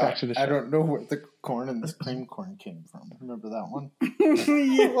one Back about to the I show. don't know where the corn and the cream corn came from. Remember that one?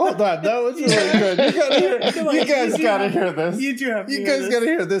 Yeah. Hold on, that was really good. You gotta hear. Come on, You guys do gotta have- hear this. You do have to You hear guys this. gotta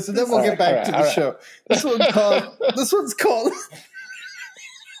hear this, and then we'll All get right, back all to right, the all show. This one's called. This one's called.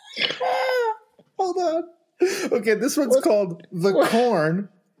 Hold on. Okay, this one's called the corn.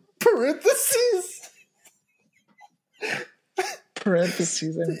 Parentheses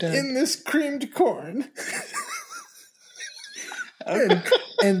Parentheses, I'm done. in this creamed corn.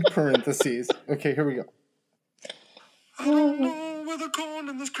 End parentheses. Okay, here we go. I don't know where the corn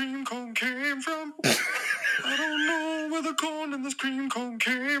and this cream cone came from. I don't know where the corn and this cream cone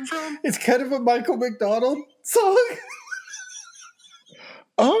came from. It's kind of a Michael McDonald song.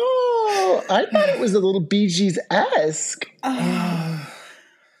 Oh, I thought it was a little Bee Gees-esque. Oh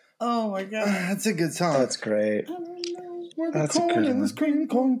my God. That's a good song. That's great. I don't know. Where the That's a corn good and this one. cream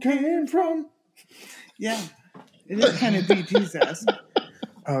corn came from. Yeah. It is kind of Bee Gees-esque.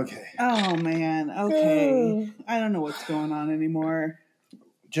 Okay. Oh man. Okay. I don't know what's going on anymore.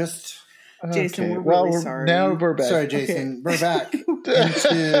 Just Jason, Okay, we're well, really sorry. Now we're back. sorry, Jason. We're back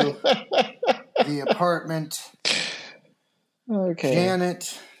into the apartment. Okay.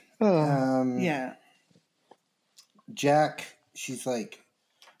 Janet, Oh. Yeah. Jack. She's like,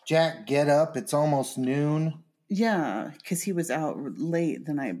 Jack, get up. It's almost noon. Yeah, because he was out late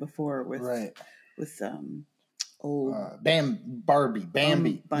the night before with Right. old Bambi.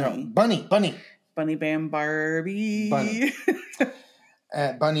 Bunny. No, Bunny. Bunny Bam Barbie. Bunny.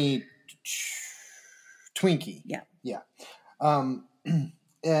 Bunny Twinkie. Yeah. Yeah.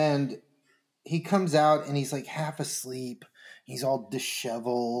 And he comes out and he's like half asleep. He's all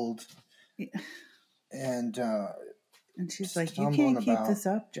disheveled. Yeah. And And she's like, "You Stumbling can't keep about. this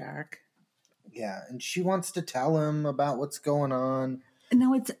up, Jack." yeah, and she wants to tell him about what's going on.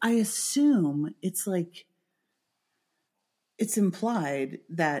 No, I assume it's like it's implied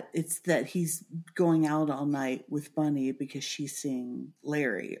that he's going out all night with Bunny because she's seeing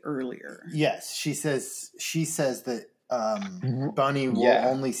Larry earlier. Yes, she says that Bunny will Yeah.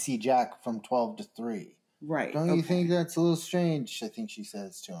 only see Jack from 12 to 3. Right. Don't you okay. think that's a little strange? I think she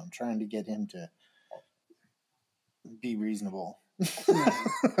says to him, trying to get him to be reasonable.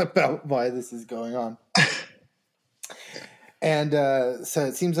 about why this is going on. And so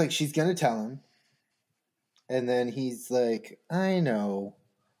it seems like she's going to tell him. And then he's like, I know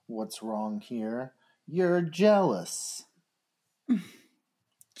what's wrong here. You're jealous.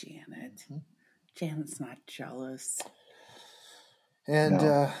 Janet. Janet's not jealous.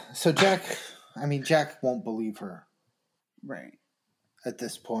 And so Jack won't believe her. Right. At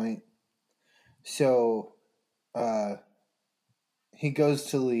this point. So he goes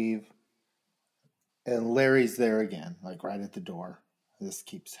to leave. And Larry's there again, like right at the door. This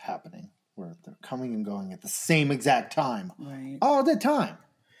keeps happening. Where they're coming and going at the same exact time. Right. All the time.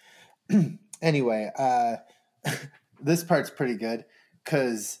 Anyway, this part's pretty good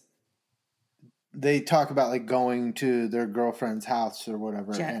because they talk about like going to their girlfriend's house or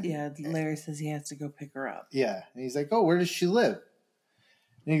whatever. Larry says he has to go pick her up. Yeah. And he's like, oh, where does she live?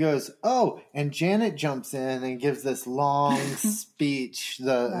 And he goes, oh, and Janet jumps in and gives this long speech.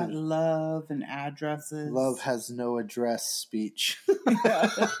 About love and addresses. Love has no address speech.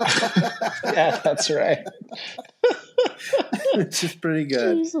 Yeah, that's right. Which is pretty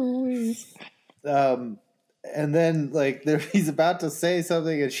good. And then like he's about to say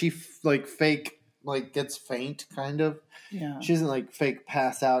something and she gets faint kind of. Yeah. She doesn't like fake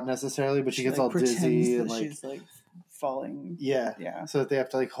pass out necessarily, but she gets all dizzy and like she's like falling. Yeah. So that they have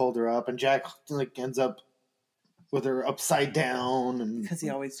to like hold her up, and Jack like ends up with her upside down, and because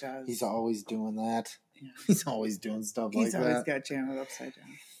he always does. He's always doing that. Yeah. He's always doing stuff like that. He's always got Janet upside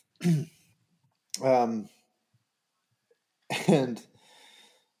down. And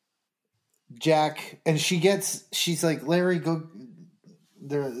Jack and she's like, Larry's gonna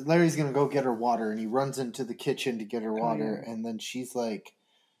go get her water, and he runs into the kitchen to get her water, and then she's like,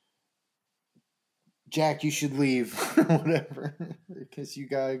 Jack, you should leave or whatever because you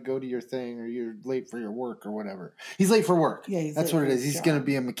gotta go to your thing or you're late for your work or whatever. He's late for work. Yeah, that's what it is. He's gonna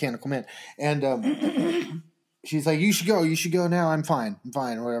be a mechanical man. And she's like, you should go now. I'm fine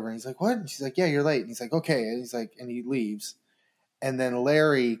or whatever. And he's like, what? And she's like, yeah, you're late. And he's like, okay. And he's like, and he leaves. And then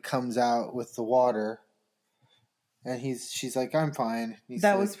Larry comes out with the water. And she's like, I'm fine.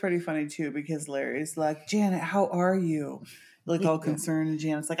 That was pretty funny too because Larry's like, Janet, how are you? Like all concerned, and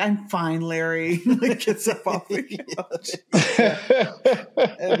Janet's like, I'm fine, Larry. Like gets up off the couch.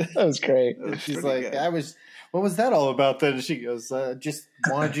 That was great. She's like, good. What was that all about then? And she goes, just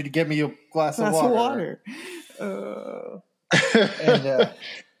wanted you to get me a glass of water. And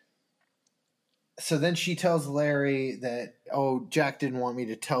so then she tells Larry that, oh, Jack didn't want me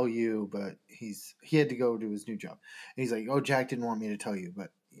to tell you, but he had to go to his new job. And he's like, oh, Jack didn't want me to tell you, but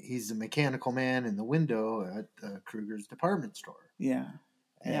he's a mechanical man in the window at Kruger's department store. Yeah.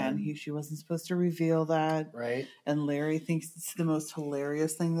 And she wasn't supposed to reveal that. Right. And Larry thinks it's the most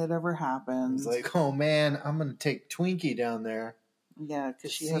hilarious thing that ever happened. He's like, oh, man, I'm going to take Twinkie down there. Yeah,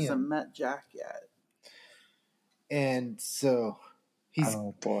 because she hasn't met Jack yet. And so he's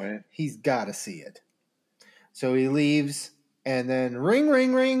got to see it. So he leaves, and then ring,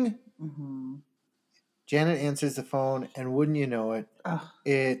 ring, ring. Mm-hmm. Janet answers the phone, and wouldn't you know it,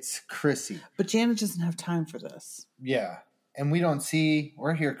 it's Chrissy. But Janet doesn't have time for this. Yeah. And we don't see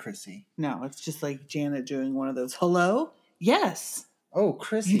or hear Chrissy. No, it's just like Janet doing one of those, hello? Yes. Oh,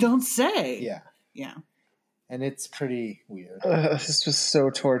 Chrissy. You don't say. Yeah. Yeah. And it's pretty weird. This was so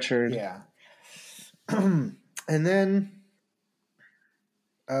tortured. Yeah. And then,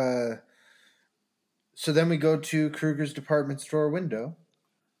 so then we go to Kruger's department store window.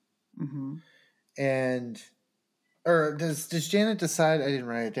 Mm-hmm. Does Janet decide? I didn't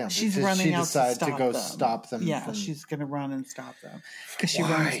write it down. She's does running she out decide to go them. Stop them? Yeah, she's going to run and stop them. Because she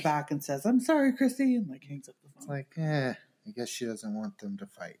runs back and says, I'm sorry, Chrissy, and like hangs up the phone. It's like, I guess she doesn't want them to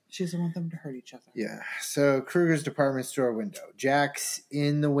fight. She doesn't want them to hurt each other. Yeah. So Kruger's department store window. Jack's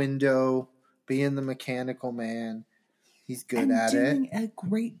in the window, being the mechanical man. He's good at it. Doing a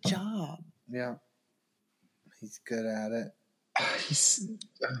great job. Yeah. He's good at it.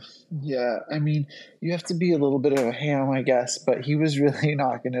 Yeah, I mean, you have to be a little bit of a ham, I guess, but he was really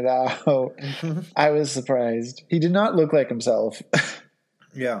knocking it out. I was surprised. He did not look like himself.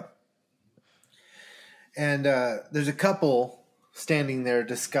 Yeah. And there's a couple standing there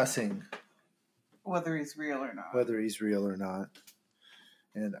discussing whether he's real or not.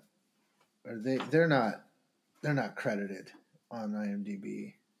 And they're not credited on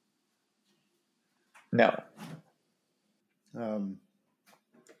IMDb. No.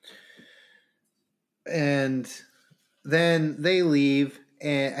 And then they leave,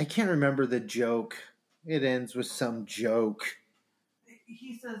 and I can't remember the joke. It ends with some joke.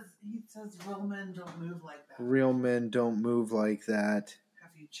 He says real men don't move like that. Real men don't move like that.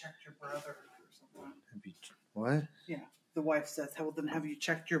 Have you checked your brother or something? What? Yeah. the wife says, "Well, then have you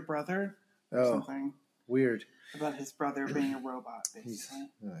checked your brother?" Or Oh. something Weird. about his brother being a robot, basically.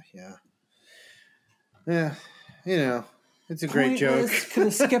 Yeah. Yeah. You know, it's a great joke. Could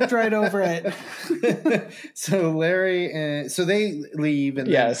have skipped right over it. So Larry and so they leave, and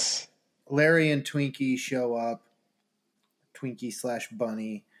then Yes. Larry and Twinkie show up.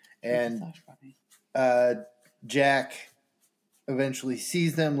 Twinkie/Bunny, and Jack eventually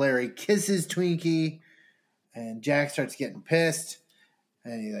sees them. Larry kisses Twinkie, and Jack starts getting pissed,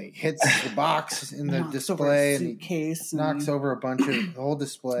 and he like hits the box in the Knocks display, over a and he suitcase knocks over a bunch of the whole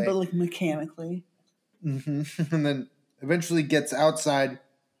display. but like mechanically. Mm-hmm. And then eventually gets outside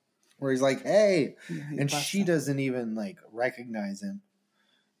where he's like, "Hey," Yeah, he and busts she out. doesn't even like recognize him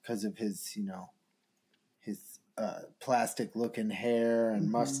because of his, his plastic looking hair and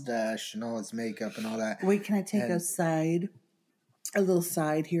mustache and all his makeup and all that. Wait, can I take And- a little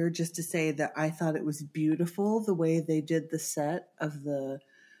side here just to say that I thought it was beautiful the way they did the set of the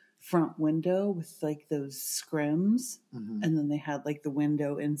front window with like those scrims, Mhm. and then they had like the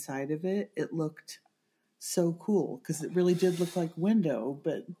window inside of it. It looked so cool because it really did look like window,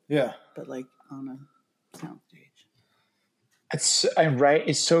 but Yeah. like on a soundstage. I'm right.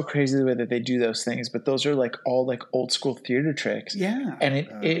 It's so crazy the way that they do those things, but those are like all like old school theater tricks. Yeah. And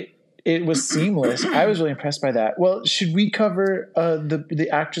it was seamless. I was really impressed by that. Well, should we cover the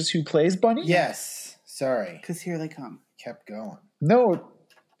actress who plays Bunny? Yes. Sorry. Because here they come. Kept going. No,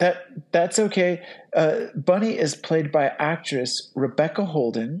 that's okay. Bunny is played by actress Rebecca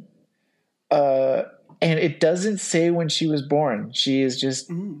Holden. And it doesn't say when she was born. She is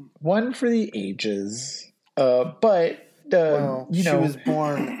just one for the ages. But Well, you know, she was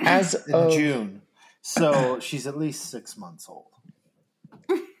born as in of June, so she's at least 6 months old.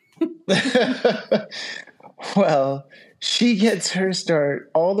 well, she gets her start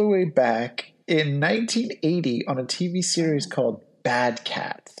all the way back in 1980 on a TV series called Bad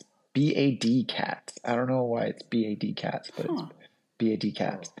Cats. B-A-D Cats. I don't know why it's B-A-D Cats, but it's B-A-D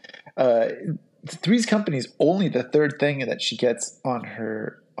Cats. Three's Company is only the third thing that she gets on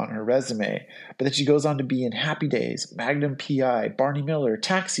her resume, but then she goes on to be in Happy Days, Magnum P.I., Barney Miller,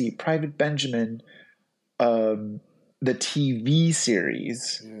 Taxi, Private Benjamin, the TV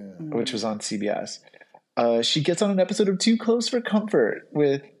series, which was on CBS. She gets on an episode of Too Close for Comfort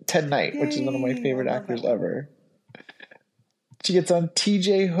with Ted Knight, which is one of my Yay, favorite I love actors that one. ever. She gets on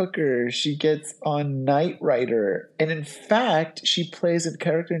TJ Hooker. She gets on Knight Rider. And in fact, she plays a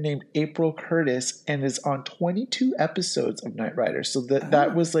character named April Curtis and is on 22 episodes of Knight Rider. So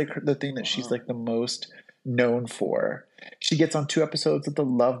that was like the thing that she's like the most known for. She gets on 2 episodes of The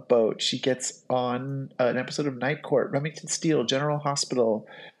Love Boat. She gets on an episode of Night Court, Remington Steele, General Hospital.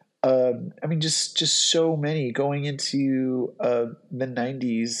 I mean, just so many going into the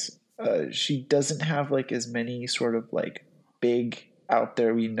 90s. She doesn't have like as many sort of like big out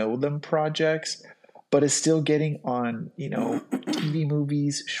there we know them projects, but is still getting on, TV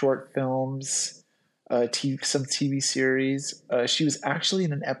movies, short films, some TV series. She was actually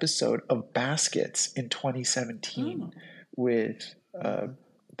in an episode of Baskets in 2017 with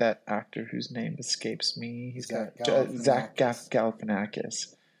that actor whose name escapes me. He's Zach got Zach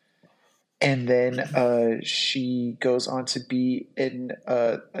Galifianakis. And then she goes on to be in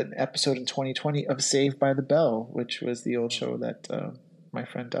an episode in 2020 of Saved by the Bell, which was the old show that my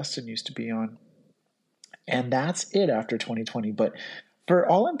friend Dustin used to be on. And that's it after 2020. But for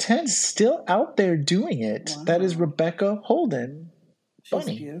all intents, still out there doing it. Wow. That is Rebecca Holden. She's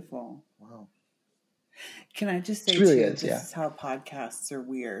Bunny. beautiful. Wow. Can I just say, She really too, is, this yeah. is how podcasts are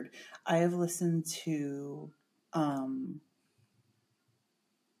weird. I have listened to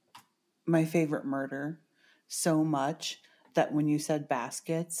My Favorite Murder so much that when you said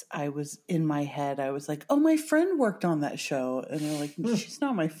Baskets, I was in my head, I was like, oh, my friend worked on that show. And they're like, she's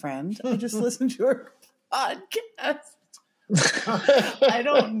not my friend. I just listened to her podcast. I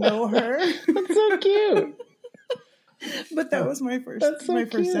don't know her. That's so cute. But that was my first That's so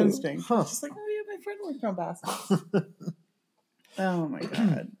first cute. instinct. Huh. Just like, oh yeah, my friend worked on Baskets. Oh my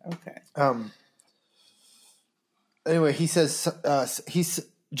god. Okay. Anyway, he says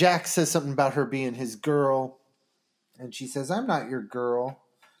Jack says something about her being his girl, and she says, "I'm not your girl,"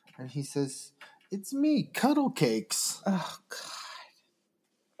 and he says, "It's me, Cuddle Cakes." Oh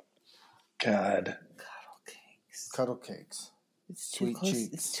God. Cuddle cakes. Cuddle Cakes. It's too Sweet close.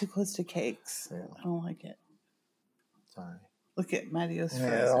 cheeks. It's too close to cakes. Yeah. I don't like it. Sorry. Look at Mattio's Yeah,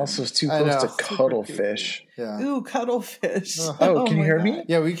 frozen. also it's too I close know. to Super cuttlefish. Yeah. Ooh, cuddlefish. Oh, can you my hear God. me?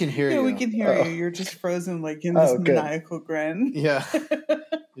 Yeah, we can hear Yeah, you. we can hear Oh. you. You're just frozen like in this Oh, good. maniacal grin. Yeah.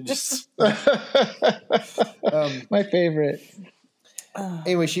 You just My favorite.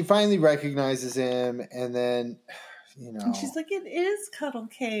 anyway, she finally recognizes him, and then you know. And she's like, it is cuddle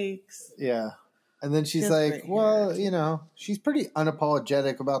cakes. Yeah. And then she's She has like, great well, hair, you know, she's pretty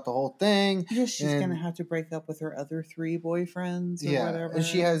unapologetic about the whole thing. Yes, she's And- going to have to break up with her other 3 boyfriends or yeah. whatever. And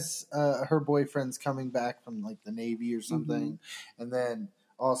she has her boyfriends coming back from like the Navy or something. Mm-hmm. And then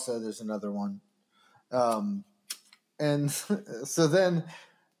also there's another one. And so then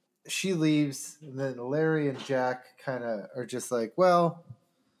she leaves, and then Larry and Jack kind of are just like, well,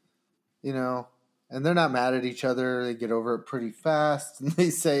 you know, and they're not mad at each other. They get over it pretty fast, and they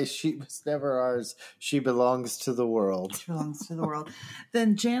say, she was never ours. She belongs to the world. She belongs to the world.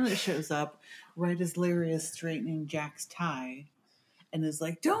 Then Janet shows up right as Larry is straightening Jack's tie and is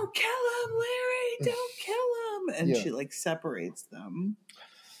like, don't kill him, Larry, don't kill him. And Yeah. she like separates them.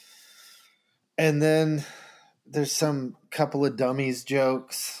 And then there's some couple of dummies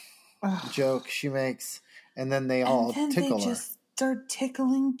joke she makes, and then they all and then tickle they her. just start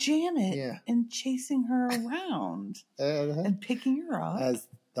tickling Janet Yeah. and chasing her around and picking her up. As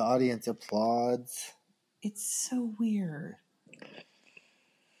the audience applauds. It's so weird.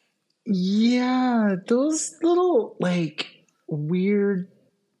 Yeah, those little like weird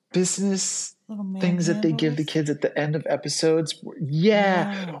business Little man things that they give the handles. kids at the end of episodes.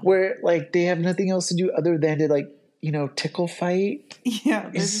 Yeah, where like they have nothing else to do other than to like, you know, tickle fight. Yeah,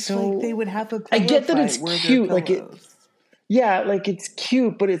 they're It's just so- like they would have a I pillow get that fight it's where they're cute, like it- pillows. Yeah, like it's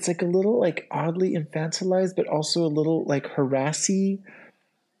cute, but it's like a little like oddly infantilized, but also a little like harassy.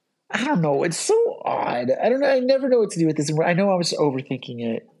 I don't know. It's so odd. I don't know. I never know what to do with this. I know I was overthinking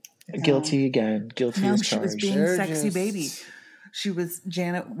it. Guilty again. Guilty No, as she was charged. being They're sexy just- baby. She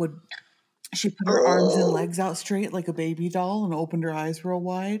put her arms and legs out straight like a baby doll and opened her eyes real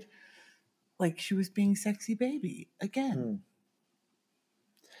wide. Like she was being sexy baby again.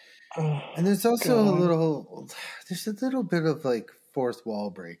 Oh, And there's also God. there's a little bit of like fourth wall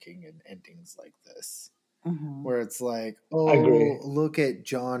breaking in endings like this, Mhm. where it's like, I agree. oh, look at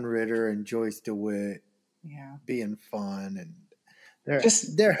John Ritter and Joyce DeWitt Yeah. being fun, and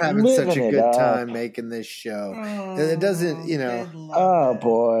Just they're having such living a it good up. time making this show. And it doesn't, you know, good Oh Lord.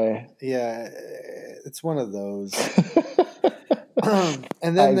 boy. yeah, it's one of those. And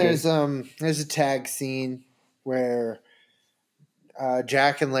I then agree. there's a tag scene where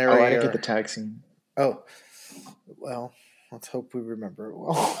Jack and Larry Oh, I didn't are, get the tag scene. oh, well, let's hope we remember it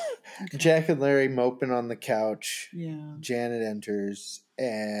well. Jack and Larry moping on the couch. Yeah. Janet enters,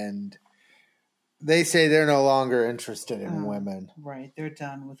 and they say they're no longer interested in Oh. women. Right. They're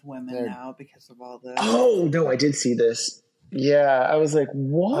done with women They're- now because of all this. Oh no, I did see this. Yeah, I was like,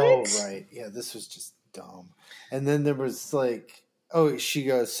 what? Oh, right. Yeah, this was just dumb. And then there was like, oh, she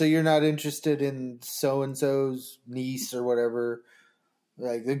goes, so you're not interested in so-and-so's niece or whatever?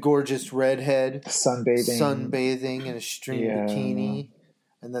 Like the gorgeous redhead sunbathing in a string Yeah. bikini.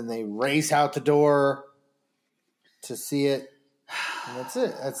 And then they race out the door to see it. And that's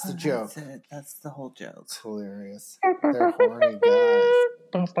it. That's the joke. That's it. That's the whole joke. It's hilarious. They're horny guys.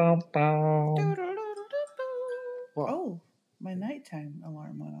 Bum, bum, bum. Well, Oh, my nighttime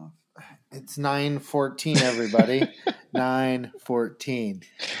alarm went off. it's 9:14, everybody. 9:14.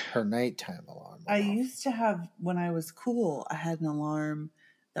 Her nighttime alarm. I went off. used to have, when I was cool, I had an alarm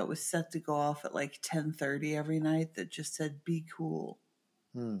that was set to go off at like 10:30 every night that just said "Be cool,"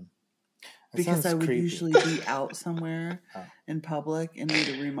 That because sounds I would creepy. usually be out somewhere Oh. in public and need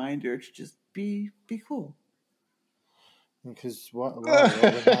a reminder to just be cool. Because what would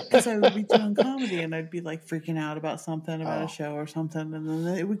happen? Because I would be doing comedy and I'd be like freaking out about something, about Oh. a show or something, and then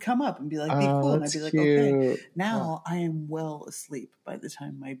it would come up and be like "Be Oh, cool," and I'd that's be like, cute. "Okay." Now I am well asleep by the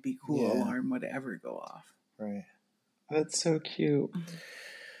time my "Be cool" Yeah. alarm would ever go off. Right. That's so cute.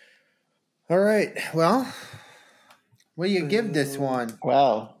 All right. Well, what do you give this one?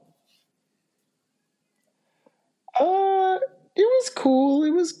 Wow. It was cool.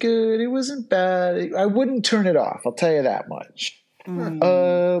 It was good. It wasn't bad. I wouldn't turn it off. I'll tell you that much.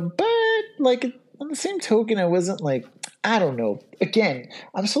 But like on the same token, I wasn't like, I don't know. Again,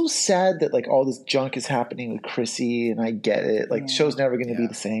 I'm so sad that like all this junk is happening with Chrissy, and I get it. Like the show's never going to be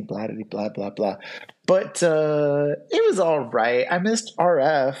the same. Blah blah blah blah. But it was all right. I missed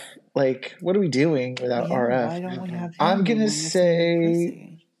RF. Like, what are we doing without Yeah, RF? why don't we have I'm him gonna when we're seeing say- Chrissy?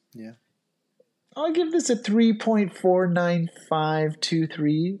 I'll give this a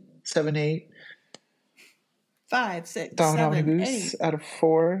 3.4952378 5, 6, Domino 7, Goose 8. out of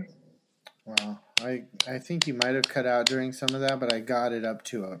 4. Well, I think you might have cut out during some of that, but I got it up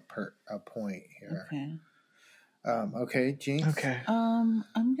to a point here. Okay. Okay, Jinx. Okay. I'm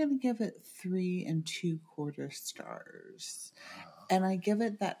gonna give it 3 2/4 stars, and I give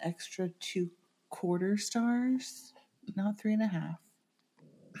it that extra 2/4 stars, not 3.5.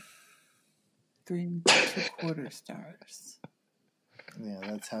 3 2/4 stars. Yeah,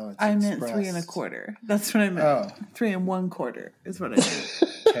 that's how it's I meant expressed. 3 1/4. That's what I meant. Oh. 3 1/4 is what I meant.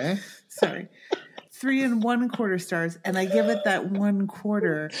 Okay. Sorry. 3 1/4 stars. And I give it that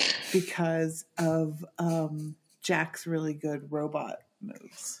 1/4 because of Jack's really good robot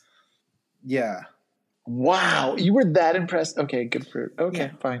moves. Yeah. Wow, you were that impressed. Okay, good for. Okay,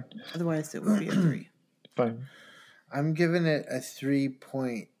 Yeah. fine, Otherwise, it would be a 3. fine. I'm giving it a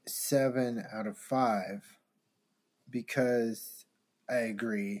 3.7 out of 5 because I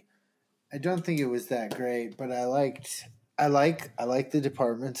agree. I don't think it was that great, but I like the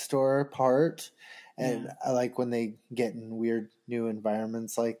department store part, and Yeah. I like when they get in weird new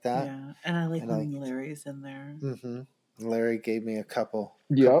environments like that. Yeah. And I like And when Larry's in there. Mm-hmm. Larry gave me a couple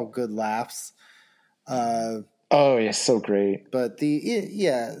Yep. good laughs. Oh, yeah, so great. But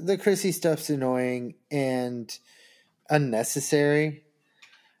the Chrissy stuff's annoying and unnecessary.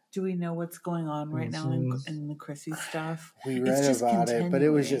 Do we know what's going on right now in the Chrissy stuff? We read about it, but it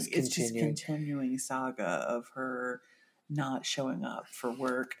was just It's just continuing. continuing saga of her not showing up for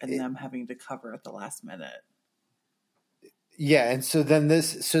work and them having to cover at the last minute. Yeah, and so then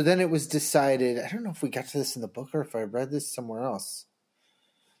it was decided. I don't know if we got to this in the book or if I read this somewhere else.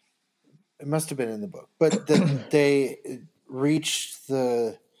 It must have been in the book, but they reached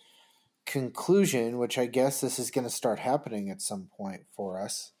the conclusion, which I guess this is going to start happening at some point for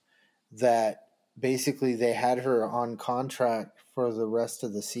us, that basically they had her on contract for the rest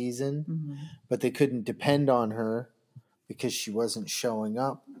of the season, but they couldn't depend on her because she wasn't showing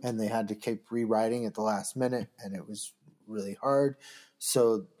up, and they had to keep rewriting at the last minute, and it was really hard.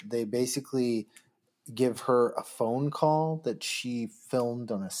 So they basically give her a phone call that she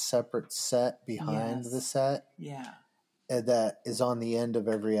filmed on a separate set behind the set. Yeah. That is on the end of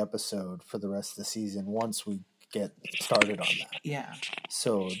every episode for the rest of the season once we get started on that. Yeah.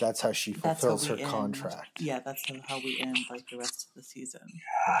 So that's how she fulfills her contract. Yeah, that's how we end like the rest of the season.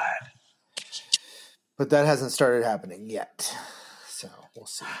 God. But that hasn't started happening yet. So we'll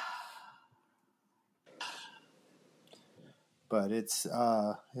see. But it's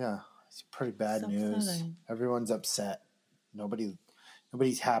it's pretty bad news. Upsetting. Everyone's upset. Nobody's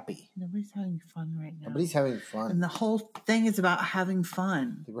happy. Nobody's having fun right now. Nobody's having fun. And the whole thing is about having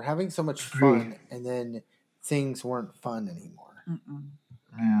fun. They were having so much fun, and then things weren't fun anymore.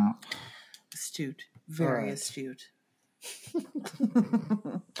 Yeah. Astute. Very Right. astute.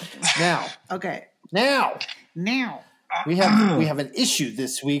 Now, Okay. now we have an issue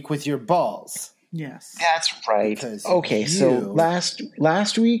this week with your balls. Yes. That's right. Because Okay, so you-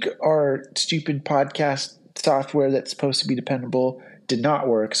 last week our stupid podcast software that's supposed to be dependable did not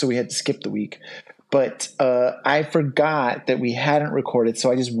work, so we had to skip the week. But I forgot that we hadn't recorded,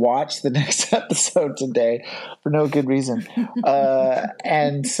 so I just watched the next episode today for no good reason.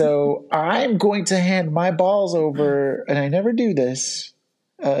 And so I'm going to hand my balls over, and I never do this,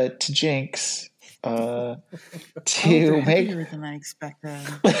 to Jinx to They're make. heavier than I expected.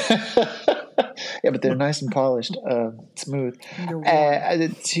 Yeah, but they're nice and polished, smooth. They're warm.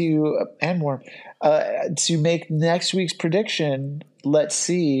 To make next week's prediction. Let's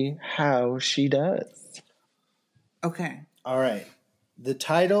see how she does. Okay. All right. The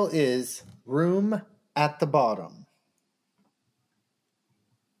title is Room at the Bottom.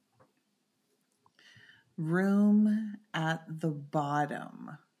 Room at the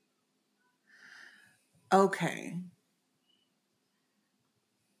bottom. Okay.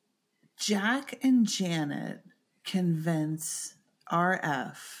 Jack and Janet convince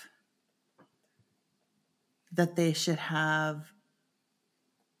RF that they should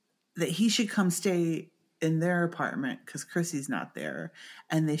that he should come stay in their apartment because Chrissy's not there,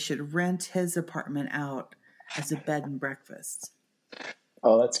 and they should rent his apartment out as a bed and breakfast.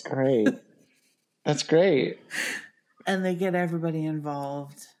 Oh, that's great. That's great. And they get everybody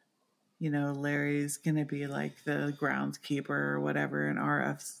involved. You know, Larry's going to be like the groundskeeper or whatever, and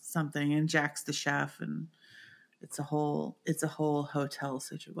RF's something, and Jack's the chef, and it's a whole hotel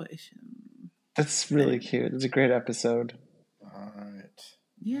situation. That's really cute. It's a great episode. All right.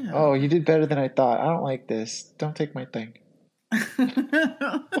 Yeah. Oh, you did better than I thought. I don't like this. Don't take my thing.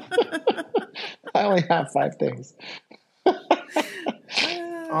 I only have 5 things.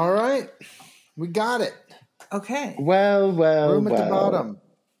 All right. We got it. Okay. Well. Room at the bottom.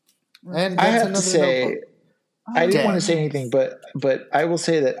 And I that's have to another say, notebook. I didn't Dang. want to say anything, but I will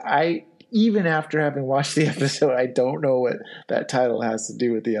say that even after having watched the episode, I don't know what that title has to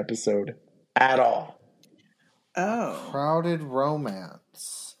do with the episode at all. Oh. Crowded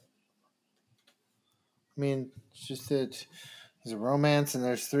Romance. I mean, it's just that There's a romance, and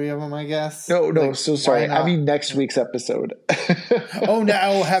there's 3 of them, I guess. No, Like, so why sorry. not? I mean next week's episode. Oh,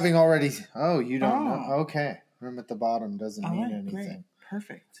 now having already. Oh, you don't know. Okay. Room at the bottom doesn't All mean right, anything. great.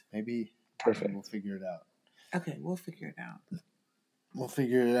 Perfect. Maybe Perfect. we'll figure it out. Okay, we'll figure it out. We'll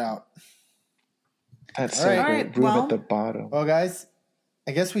figure it out. That's All so right. great. All right, Room well- at the bottom. Well, guys,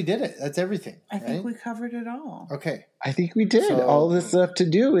 I guess we did it. That's everything. I think right? we covered it all. Okay. I think we did. So- All that's left to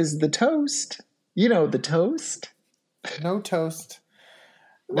do is the toast. You know, the toast. No toast.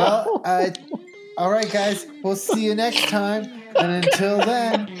 Well, all right, guys. We'll see you next time. And until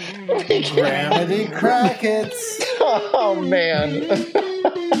then, Gramity Crackets. Oh, man.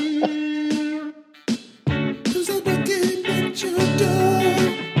 Who's that knocking at your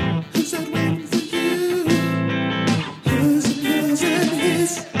door? Who's that waiting for you? Hers and hers and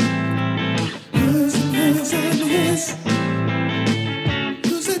his. Hers and hers and his.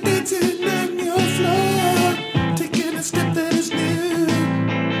 Who's that dancing on your floor? Taking a step that is new.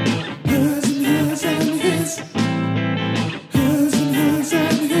 Hers and hers and his. Hers and hers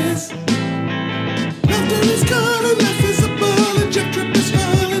and his. Laughter is calling, life is a ball, and Jack Trip is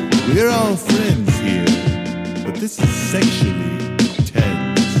falling. We're all friends here, but this is sexually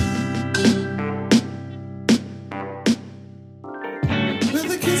tense. Where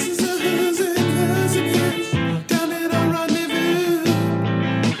the kisses are hers and hers and his. Down at our rendezvous.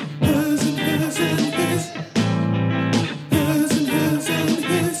 Hers and hers and his. Hers and hers and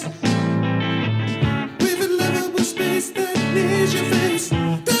his. We've in lovable space that nears your face.